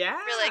 I'm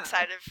really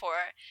excited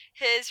for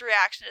his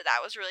reaction to that.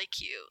 Was really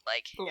cute.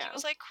 Like, he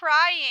was like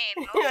crying.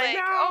 I was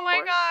like, oh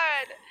my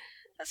god,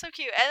 that's so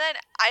cute. And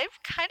then I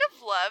kind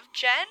of love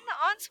Jen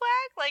on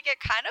Swag. Like, it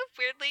kind of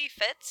weirdly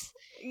fits.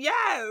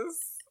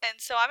 Yes.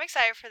 And so I'm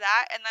excited for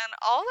that. And then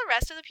all the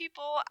rest of the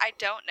people I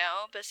don't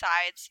know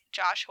besides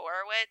Josh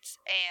Horowitz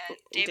and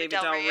David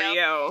Del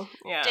Rio.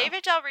 Yeah.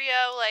 David Del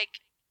Rio,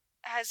 like,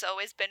 has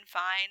always been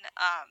fine.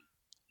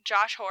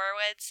 Josh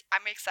Horowitz,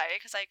 I'm excited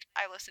because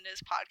I listen to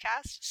his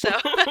podcast. So,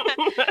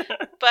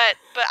 but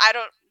I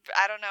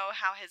don't know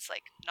how his,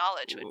 like,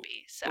 knowledge would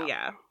be. So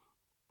yeah,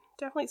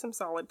 definitely some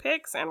solid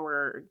picks, and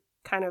we're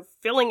kind of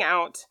filling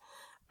out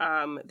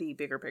the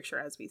bigger picture,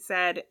 as we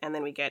said, and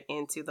then we get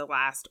into the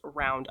last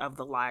round of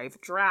the live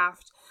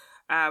draft.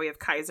 We have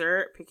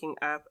Kaiser picking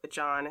up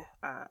John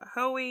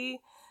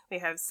Hoey. We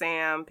have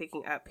Sam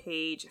picking up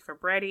Paige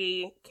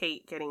Fabretti,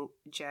 Kate getting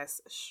Jess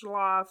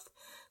Schloff,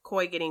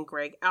 Coy getting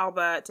Greg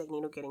Alba,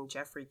 Dagnino getting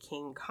Jeffrey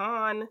King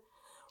Khan,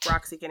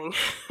 Roxy getting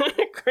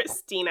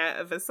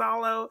Christina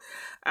Vassallo,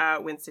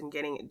 Winston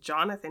getting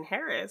Jonathan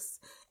Harris,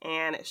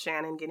 and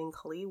Shannon getting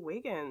Clee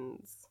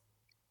Wiggins.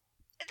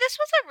 This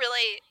was a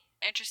really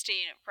interesting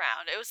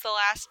round. It was the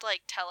last,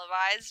 like,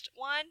 televised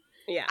one.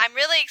 Yeah. I'm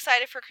really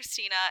excited for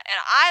Christina, and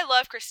I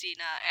love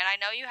Christina, and I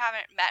know you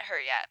haven't met her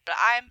yet, but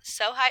I'm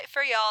so hyped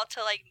for y'all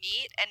to, like,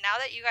 meet, and now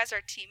that you guys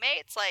are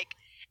teammates, like,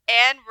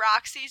 and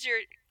Roxy's your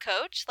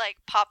coach, like,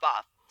 pop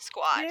off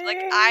squad. Yay.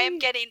 Like, I am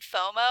getting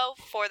FOMO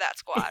for that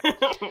squad.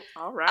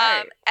 All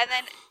right. And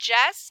then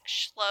Jess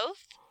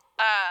Schloth,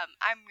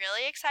 I'm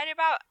really excited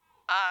about.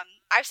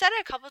 I've said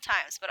it a couple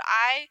times, but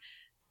I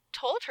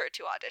told her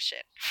to audition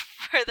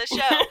for the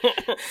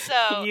show.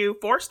 So you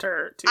forced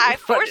her to. I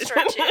forced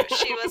her to.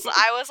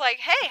 I was like,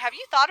 "Hey, have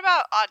you thought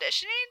about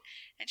auditioning?"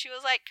 And she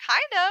was like,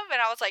 "Kind of."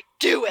 And I was like,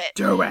 "Do it."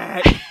 Do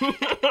it.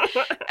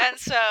 And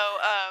so,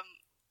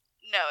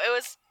 no, it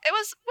was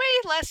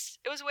way less.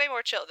 It was way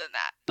more chill than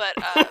that.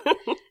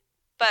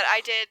 But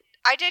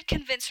I did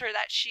convince her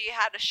that she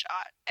had a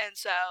shot, and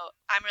so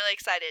I'm really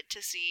excited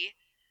to see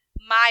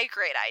my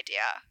great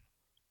idea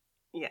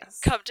Yes.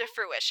 come to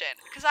fruition,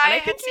 because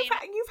I had think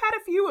seen. you've had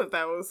a few of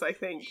those, I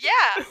think.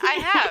 Yeah, I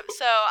have.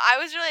 So I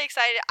was really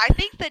excited. I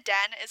think the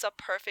Den is a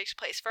perfect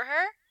place for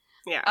her.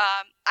 Yeah.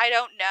 I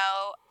don't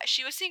know.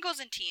 She was singles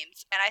and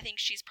teams, and I think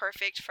she's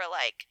perfect for,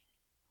 like,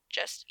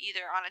 just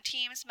either on a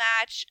teams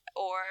match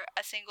or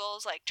a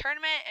singles, like,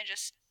 tournament, and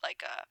just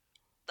like a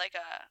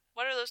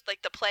what are those,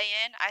 like, the play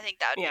in? I think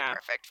that would be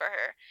perfect for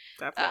her.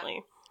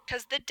 Definitely.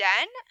 Because the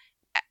Den,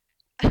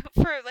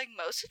 for, like,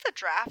 most of the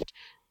draft,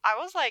 I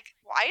was like,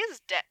 why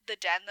is the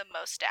Den the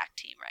most stacked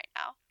team right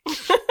now?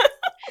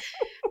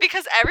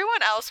 Because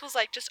everyone else was,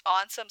 like, just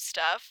on some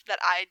stuff that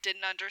I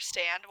didn't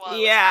understand while it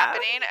was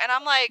happening, and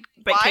I'm like,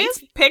 but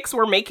Kate's picks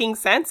were making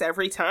sense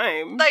every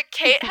time. Like,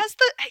 Kate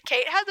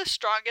had the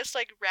strongest,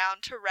 like,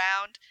 round to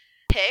round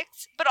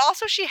picks, but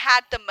also she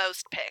had the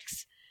most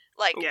picks.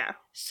 Like,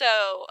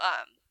 so,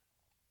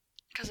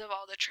 because of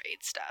all the trade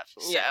stuff.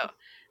 So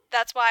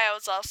that's why I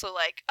was also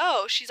like,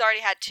 oh, she's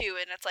already had 2,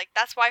 and it's like,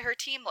 that's why her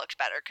team looked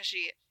better, because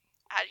she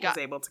was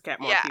able to get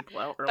more people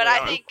out early But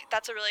I think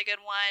that's a really good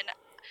one.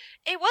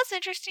 It was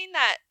interesting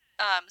that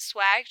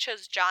Swag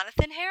chose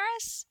Jonathan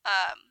Harris,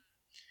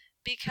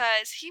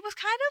 because he was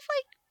kind of,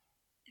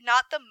 like,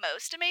 not the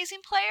most amazing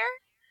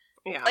player.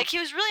 Yeah. Like, he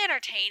was really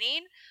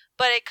entertaining,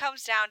 but it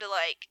comes down to,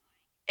 like,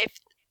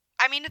 it's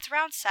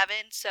round 7,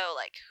 so,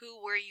 like,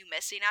 who were you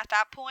missing at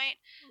that point?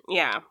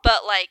 Yeah.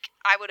 But, like,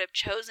 I would have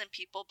chosen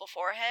people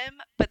before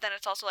him, but then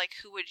it's also, like,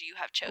 who would you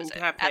have chosen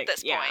at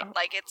this point?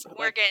 Like,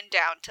 we're getting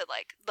down to,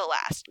 like, the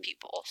last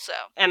people, so.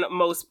 And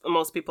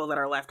most people that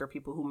are left are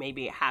people who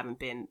maybe haven't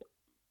been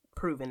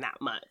proven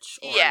that much.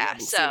 Or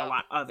haven't seen a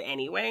lot of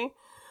anyway.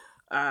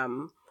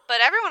 But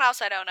everyone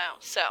else I don't know,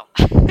 so.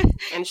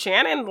 And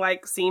Shannon,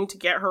 like, seemed to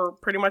get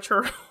pretty much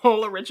her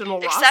whole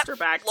original roster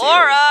back,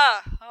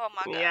 Laura! Too. Oh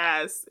my god.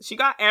 Yes. She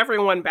got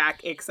everyone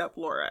back except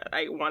Laura,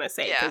 I want to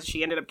say, because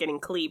she ended up getting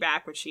Klee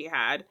back, which she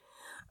had.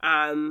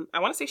 I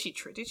want to say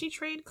did she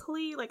trade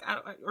Klee? Like,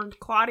 or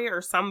Claudia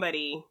or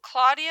somebody?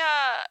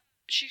 Claudia,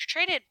 she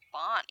traded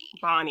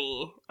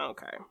Bonnie.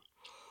 Okay.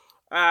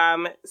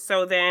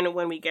 So then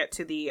when we get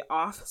to the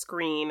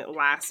off-screen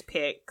last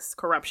picks,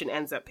 Corruption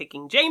ends up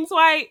picking James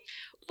White.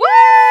 Woo!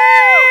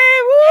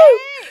 Woo!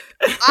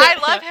 I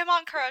love him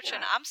on Corruption.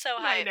 I'm so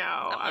hyped. I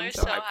know. I'm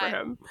so hyped for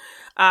him.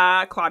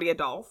 Claudia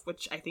Dolph,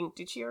 which I think,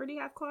 did she already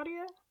have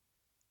Claudia?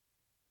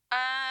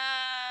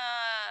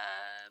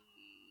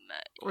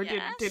 Or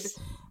yes. did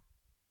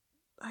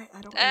I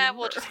don't remember.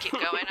 We'll just keep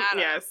going. I don't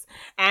know. Yes.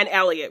 And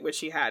Elliot, which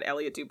she had.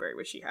 Elliot Dewberry,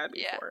 which she had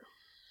before.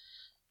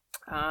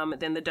 Yeah.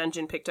 Then the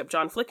Dungeon picked up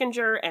John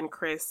Flickinger and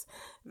Chris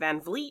Van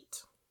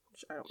Vliet,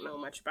 which I don't know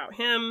much about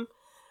him.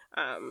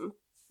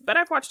 But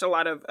I've watched a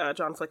lot of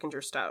John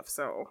Flickinger stuff,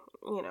 so,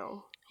 you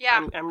know.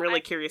 Yeah. I'm really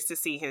curious to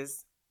see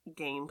his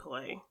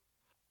gameplay.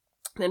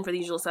 Then for the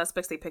Usual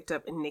Suspects, they picked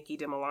up Nikki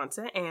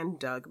DeMolanta and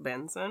Doug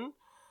Benson.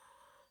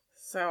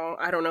 So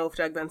I don't know if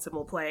Doug Benson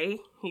will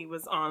play. He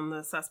was on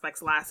the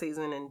Suspects last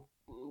season and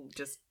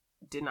just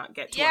did not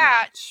get to a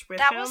match with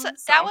him.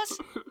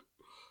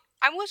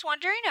 I was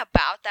wondering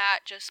about that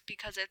just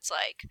because it's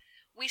like,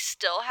 we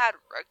still had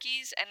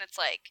rookies, and it's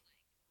like,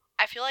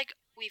 I feel like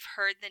we've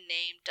heard the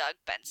name Doug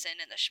Benson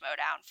in the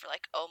Schmoedown for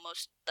like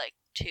almost like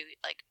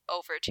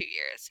over 2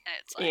 years, and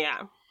it's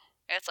like,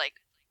 it's like,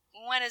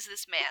 when is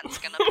this man's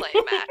gonna play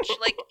a match?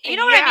 Like, you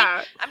know what I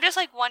mean? I'm just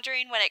like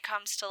wondering when it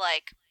comes to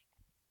like,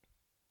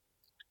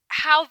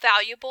 how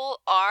valuable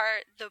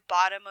are the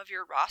bottom of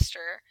your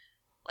roster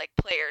like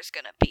players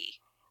gonna be?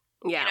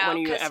 Yeah, you know? When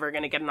are you ever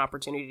going to get an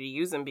opportunity to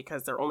use them,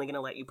 because they're only going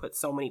to let you put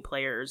so many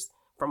players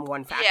from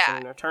one faction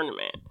in a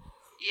tournament.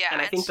 Yeah. And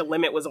I think the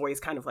limit was always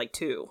kind of like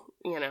 2,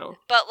 you know.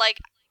 But like,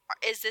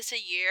 is this a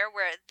year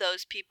where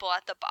those people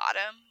at the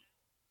bottom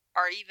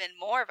are even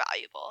more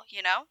valuable,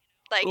 you know?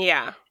 Like,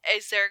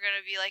 is there going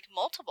to be like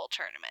multiple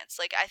tournaments?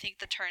 Like, I think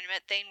the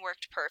tournament thing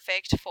worked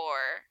perfect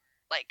for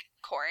like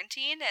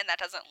quarantine, and that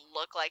doesn't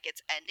look like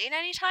it's ending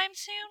anytime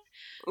soon.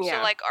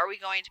 So like, are we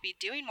going to be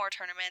doing more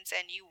tournaments,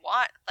 and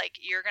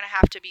you're gonna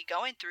have to be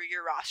going through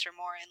your roster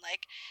more, and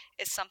like,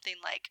 is something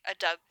like a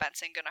Doug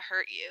Benson gonna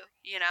hurt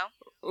you know?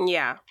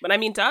 Yeah, but I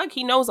mean, Doug,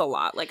 he knows a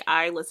lot. Like,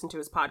 I listen to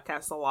his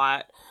podcast a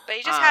lot, but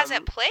he just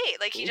hasn't played.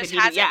 Like, he just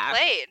hasn't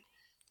played.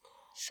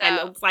 So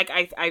And it's like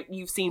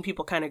you've seen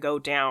people kind of go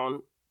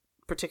down,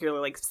 particularly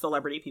like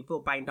celebrity people,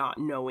 by not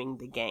knowing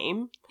the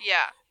game.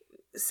 yeah.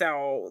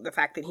 So the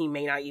fact that he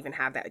may not even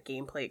have that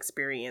gameplay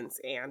experience,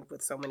 and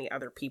with so many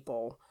other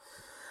people,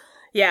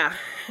 yeah,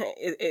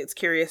 it's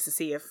curious to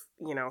see if,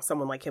 you know,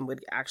 someone like him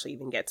would actually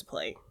even get to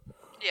play.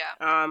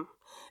 Yeah.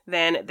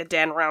 Then the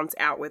den rounds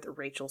out with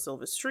Rachel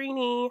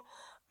Silvestrini.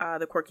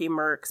 The Quirky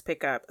Mercs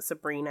pick up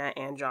Sabrina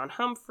and John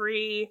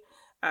Humphrey.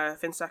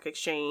 Finstock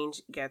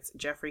Exchange gets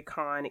Jeffrey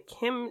Kahn,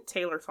 Kim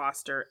Taylor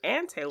Foster,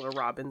 and Taylor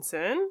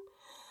Robinson.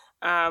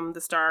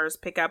 The Stars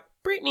pick up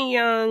Brittany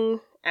Young,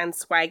 and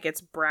Swag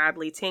gets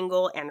Bradley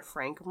Tingle and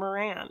Frank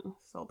Moran.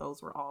 So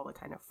those were all the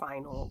kind of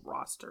final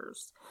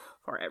rosters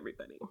for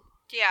everybody.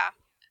 Yeah.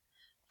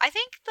 I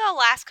think the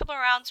last couple of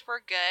rounds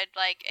were good.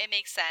 Like, it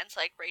makes sense.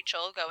 Like,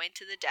 Rachel going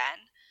to the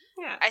den.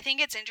 Yeah. I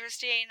think it's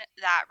interesting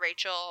that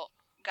Rachel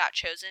got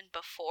chosen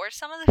before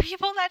some of the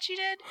people that she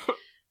did.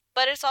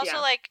 But it's also,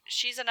 Yeah. like,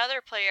 she's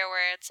another player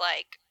where it's,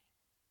 like,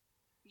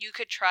 you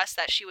could trust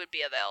that she would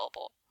be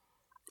available.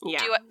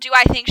 Yeah. Do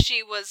I think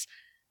she was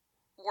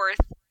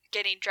worth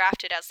getting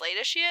drafted as late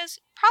as she is?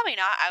 Probably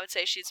not. I would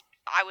say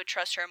I would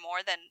trust her more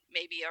than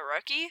maybe a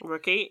rookie.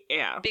 Rookie?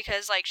 Yeah.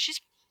 Because, like, she's,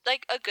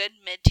 like, a good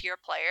mid-tier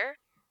player.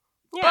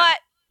 Yeah. But,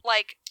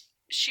 like,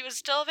 she was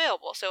still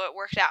available, so it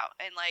worked out.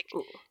 And, like,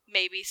 Ooh.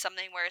 maybe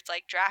something where it's,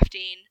 like,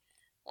 drafting,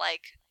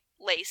 like,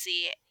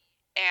 Lacey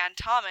and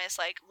Thomas,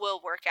 like,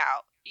 will work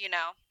out, you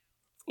know?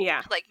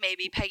 Yeah. Like,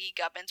 maybe Peggy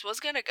Gubbins was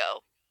gonna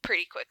go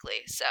pretty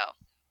quickly, so.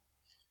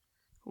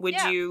 Would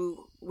Yeah.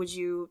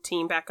 you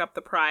team back up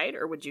the Pride,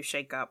 or would you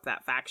shake up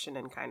that faction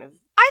and kind of...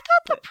 I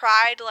thought the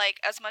Pride, like,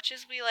 as much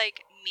as we,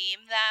 like,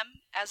 meme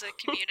them as a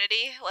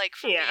community, like,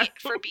 Yeah.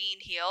 for being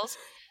heels,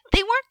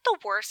 they weren't the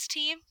worst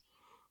team.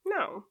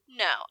 No.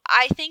 No.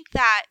 I think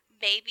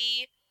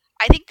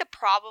the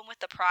problem with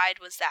the Pride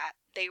was that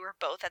they were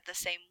both at the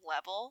same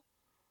level,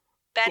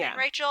 Ben and Yeah.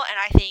 Rachel, and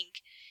I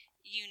think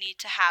you need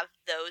to have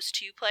those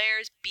two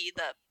players be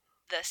the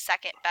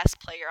second best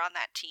player on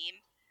that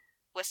team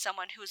with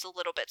someone who's a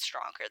little bit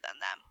stronger than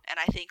them. And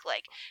I think,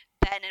 like,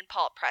 Ben and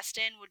Paul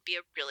Preston would be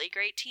a really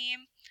great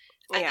team.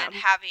 And Yeah. then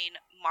having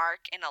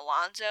Mark and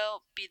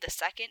Alonzo be the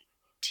second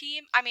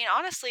team. I mean,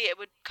 honestly, it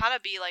would kind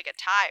of be like a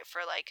tie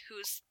for, like,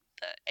 who's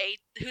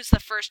the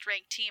first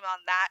ranked team on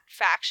that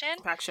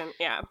faction. Faction,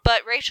 yeah.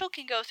 But Rachel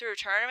can go through a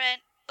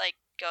tournament, like,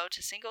 go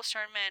to singles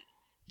tournament.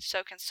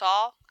 So can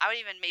Saul. I would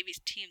even maybe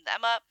team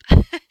them up.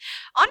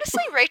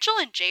 Honestly, Rachel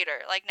and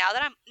Jader. Like, now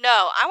that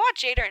I want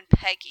Jader and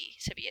Peggy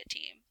to be a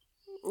team.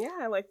 Yeah,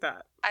 I like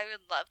that. I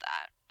would love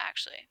that,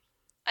 actually.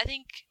 I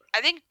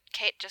think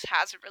Kate just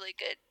has a really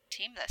good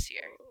team this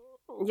year.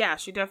 Yeah,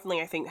 she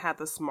definitely, I think, had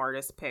the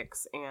smartest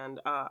picks and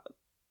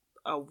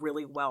a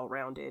really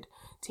well-rounded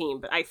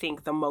team. But I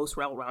think the most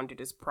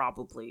well-rounded is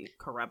probably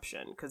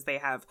Corruption, because they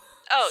have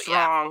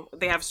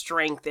they have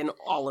strength in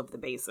all of the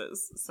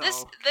bases. So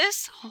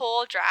This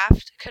whole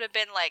draft could have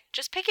been, like,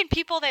 just picking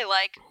people they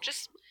like,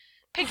 just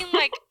picking,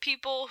 like,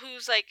 people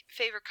whose, like,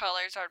 favorite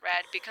colors are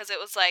red, because it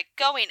was, like,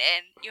 going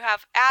in, you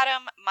have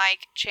Adam,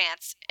 Mike,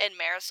 Chance, and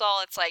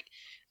Marisol. It's like,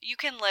 you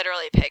can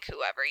literally pick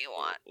whoever you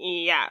want.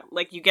 yeah,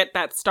 like, you get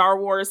that Star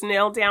Wars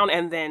nailed down,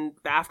 and then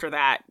after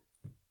that,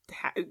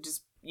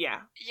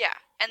 yeah. Yeah,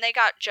 and they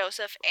got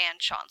Joseph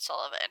and Sean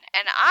Sullivan.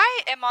 And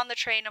I am on the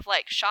train of,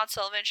 like, Sean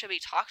Sullivan should be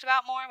talked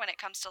about more when it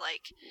comes to,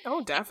 like...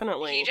 Oh,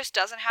 definitely. He just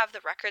doesn't have the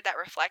record that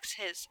reflects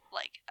his,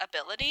 like,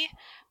 ability.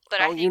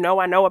 But I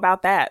know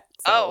about that.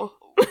 So. Oh,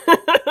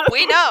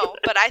 we know,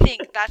 but I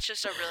think that's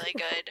just a really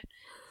good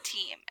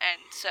team.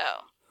 And so,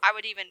 I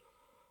would even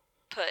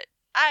put...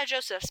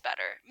 Joseph's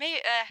better.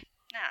 Maybe, I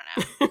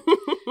don't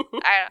know.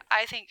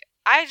 I think...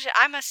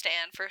 I'm a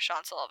stan for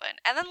Sean Sullivan.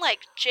 And then,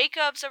 like,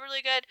 Jacob's a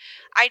really good...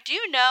 I do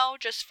know,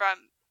 just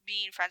from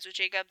being friends with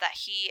Jacob,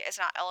 that he is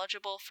not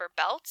eligible for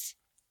belts.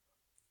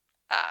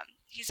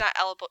 He's not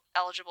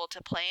eligible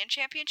to play in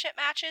championship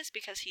matches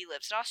because he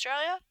lives in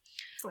Australia.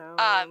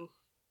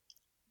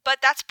 But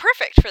that's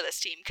perfect for this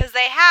team, because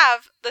they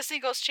have the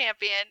singles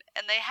champion,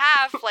 and they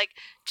have, like,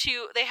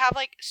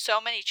 so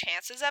many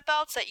chances at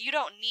belts that you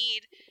don't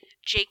need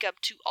Jacob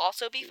to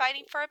also be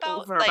fighting for a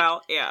belt.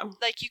 Yeah.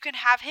 Like, you can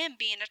have him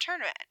be in a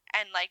tournament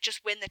and, like,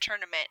 just win the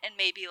tournament and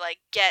maybe, like,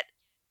 get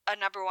a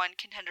number one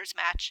contenders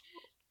match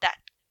that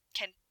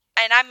can,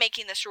 and I'm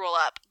making this rule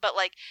up, but,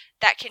 like,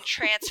 that can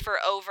transfer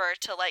over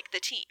to, like, the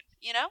team,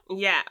 you know?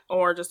 Yeah,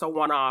 or just a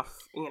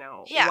one-off,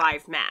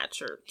 live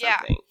match or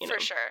something. For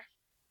sure.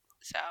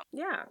 So.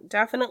 Yeah,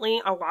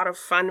 definitely a lot of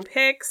fun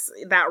picks.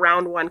 That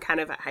round one kind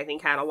of, I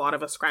think, had a lot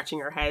of us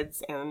scratching our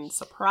heads and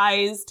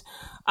surprised.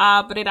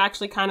 But it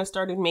actually kind of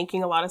started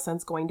making a lot of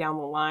sense going down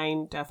the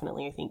line.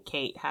 Definitely, I think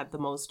Kate had the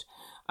most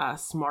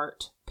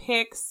smart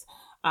picks.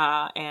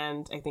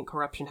 And I think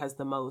Corruption has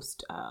the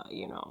most,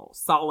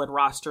 solid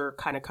roster,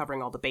 kind of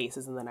covering all the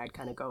bases. And then I'd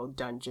kind of go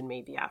Dungeon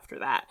maybe after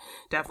that.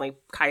 Definitely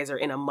Kaiser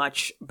in a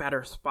much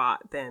better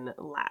spot than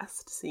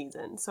last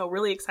season. So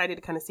really excited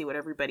to kind of see what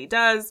everybody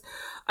does.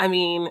 I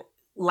mean,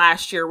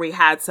 last year we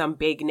had some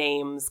big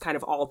names kind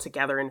of all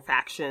together in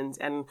factions,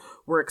 and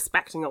we're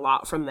expecting a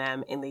lot from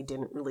them, and they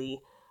didn't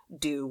really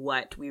do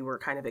what we were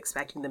kind of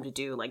expecting them to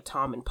do. Like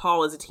Tom and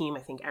Paul as a team, I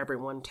think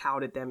everyone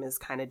touted them as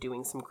kind of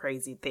doing some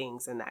crazy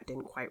things, and that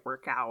didn't quite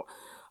work out.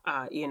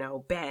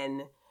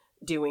 Ben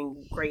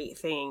doing great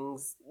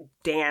things,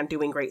 Dan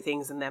doing great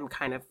things, and them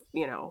kind of,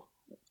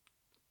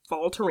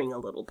 faltering a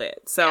little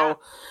bit. So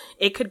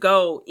it could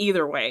go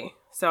either way.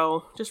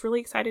 So just really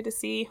excited to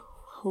see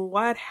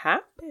what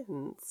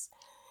happens.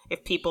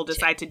 If people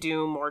decide to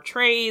do more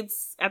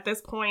trades at this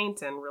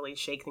point and really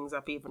shake things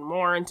up even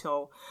more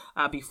until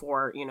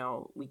before,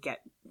 we get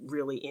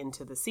really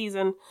into the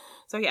season.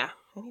 So yeah,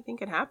 anything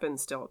can happen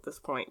still at this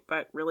point,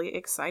 but really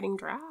exciting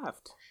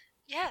draft.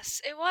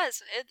 Yes, it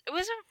was.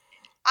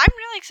 I'm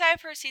really excited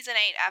for season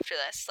 8 after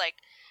this. Like,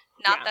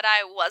 not that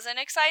I wasn't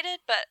excited,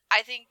 but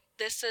I think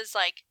this is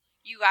like,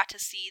 you got to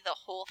see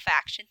the whole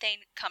faction thing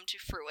come to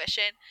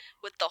fruition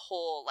with the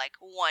whole,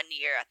 1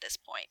 year at this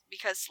point.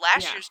 Because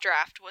last year's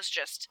draft was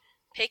just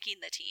picking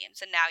the teams,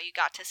 and now you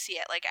got to see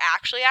it,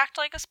 actually act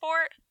like a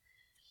sport.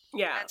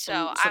 Yeah, and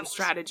so some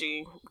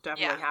strategy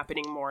definitely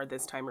happening more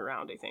this time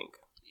around, I think.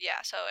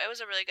 Yeah, so it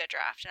was a really good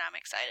draft, and I'm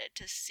excited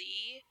to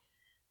see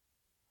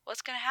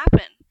what's going to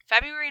happen.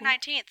 February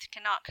 19th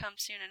cannot come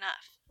soon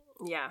enough.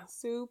 Yeah,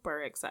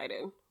 super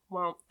excited.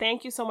 Well,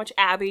 thank you so much,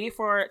 Abby,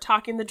 for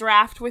talking the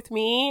draft with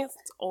me. It's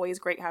always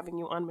great having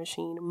you on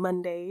Machine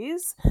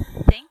Mondays.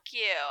 Thank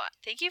you.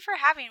 Thank you for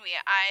having me.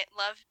 I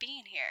love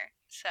being here.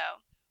 So,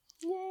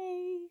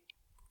 yay.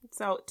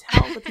 So,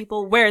 tell the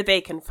people where they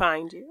can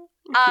find you.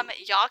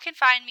 Y'all can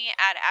find me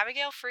at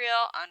Abigail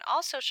Friel on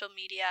all social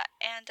media.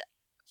 And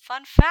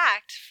fun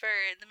fact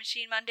for the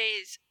Machine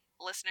Mondays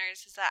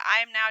listeners is that I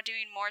am now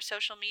doing more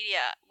social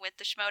media with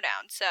the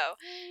Schmodown.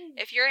 So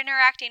if you're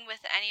interacting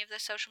with any of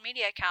the social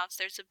media accounts,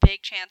 there's a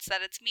big chance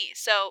that it's me.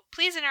 So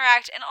please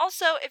interact. And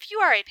also, if you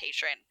are a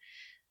patron,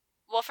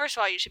 well, first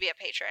of all, you should be a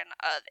patron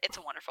of It's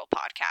a Wonderful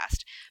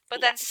Podcast.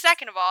 But then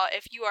second of all,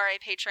 if you are a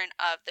patron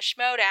of the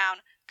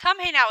Schmodown, come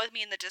hang out with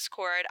me in the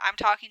Discord. I'm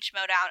talking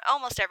Schmodown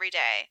almost every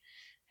day.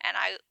 And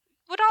I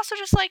would also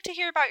just like to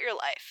hear about your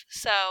life.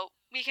 So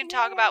we can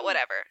talk about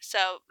whatever.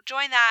 So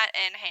join that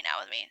and hang out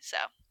with me.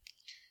 So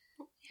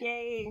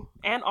yay.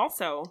 And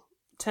also,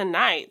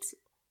 tonight,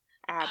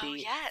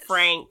 Abby,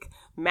 Frank,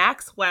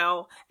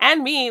 Maxwell,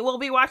 and me will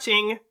be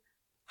watching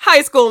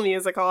High School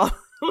Musical.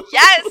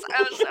 Yes,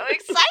 I'm so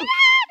excited.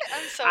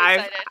 I'm so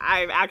excited.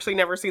 I've actually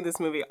never seen this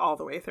movie all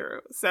the way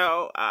through.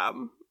 So,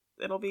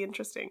 it'll be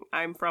interesting.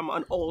 I'm from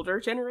an older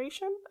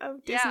generation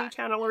of Disney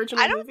Channel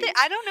original movies.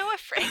 I don't know if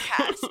Frank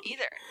has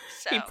either.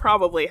 So. He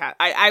probably has.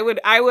 I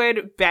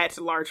would bet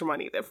large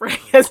money that Frank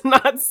has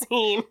not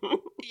seen.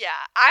 Yeah,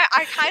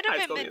 I kind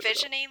of am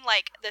envisioning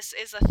this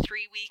is a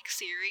 3-week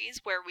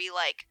series where we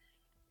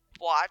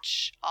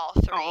watch all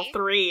 3. All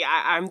 3.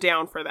 I'm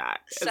down for that.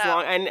 So,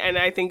 and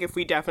I think if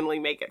we definitely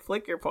make it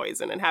Flick Your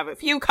Poison and have a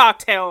few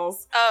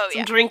cocktails,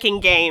 some drinking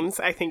games,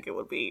 I think it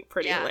would be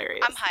pretty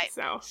hilarious. I'm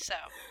hyped.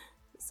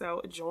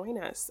 So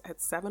join us at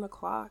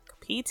 7:00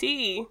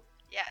 PT.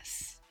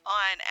 Yes,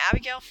 on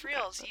Abigail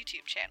Friel's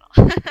YouTube channel.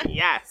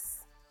 Yes.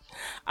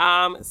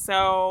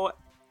 So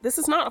this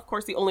is not, of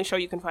course, the only show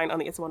you can find on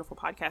the It's a Wonderful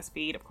Podcast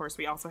feed. Of course,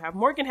 we also have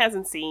Morgan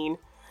Hasn't Seen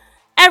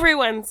every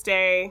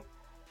Wednesday.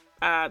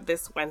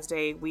 This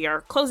Wednesday, we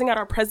are closing out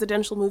our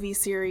presidential movie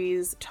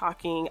series,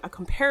 talking a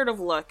comparative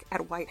look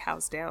at White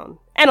House Down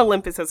and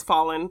Olympus Has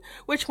Fallen.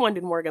 Which one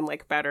did Morgan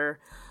like better?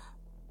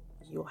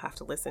 You'll have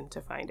to listen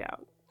to find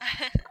out.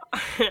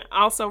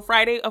 Also,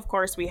 Friday, of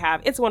course, we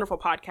have It's a Wonderful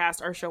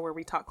Podcast, our show where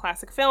we talk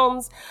classic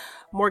films.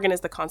 Morgan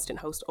is the constant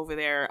host over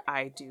there.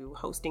 I do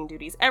hosting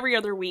duties every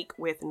other week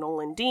with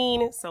Nolan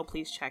Dean, so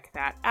please check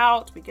that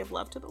out. We give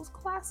love to those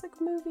classic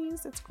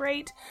movies. It's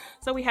great.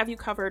 So we have you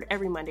covered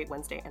every Monday,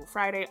 Wednesday, and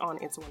Friday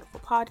on It's a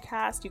Wonderful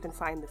Podcast. You can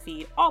find the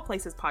feed all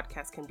places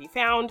podcasts can be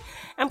found.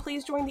 And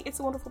please join the It's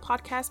a Wonderful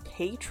Podcast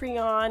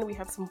Patreon. We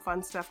have some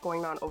fun stuff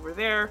going on over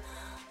there.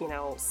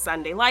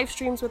 Sunday live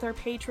streams with our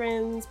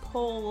patrons,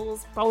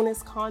 polls,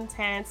 bonus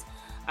content,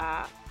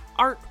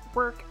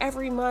 artwork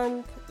every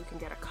month. You can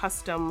get a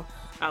custom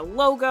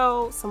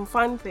logo, some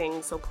fun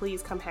things. So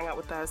please come hang out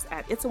with us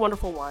at It's a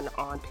Wonderful One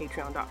on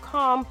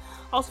patreon.com.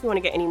 Also, if you want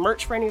to get any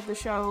merch for any of the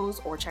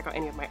shows or check out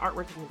any of my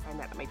artwork, you can find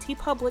that at my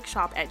TeePublic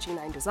shop at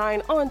G9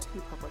 Design on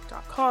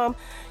teepublic.com.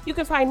 You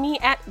can find me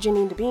at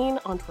Janine DeBean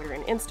on Twitter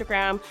and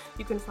Instagram.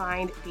 You can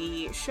find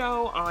the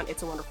show on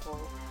It's a Wonderful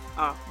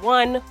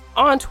One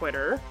on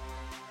Twitter.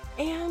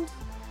 And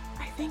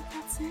I think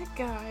that's it,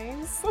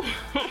 guys.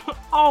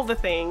 All the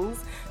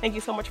things. Thank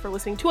you so much for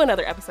listening to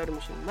another episode of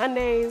Machine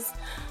Mondays.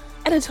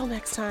 And until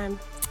next time,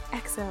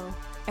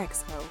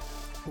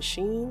 XOXO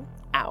Machine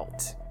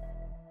out.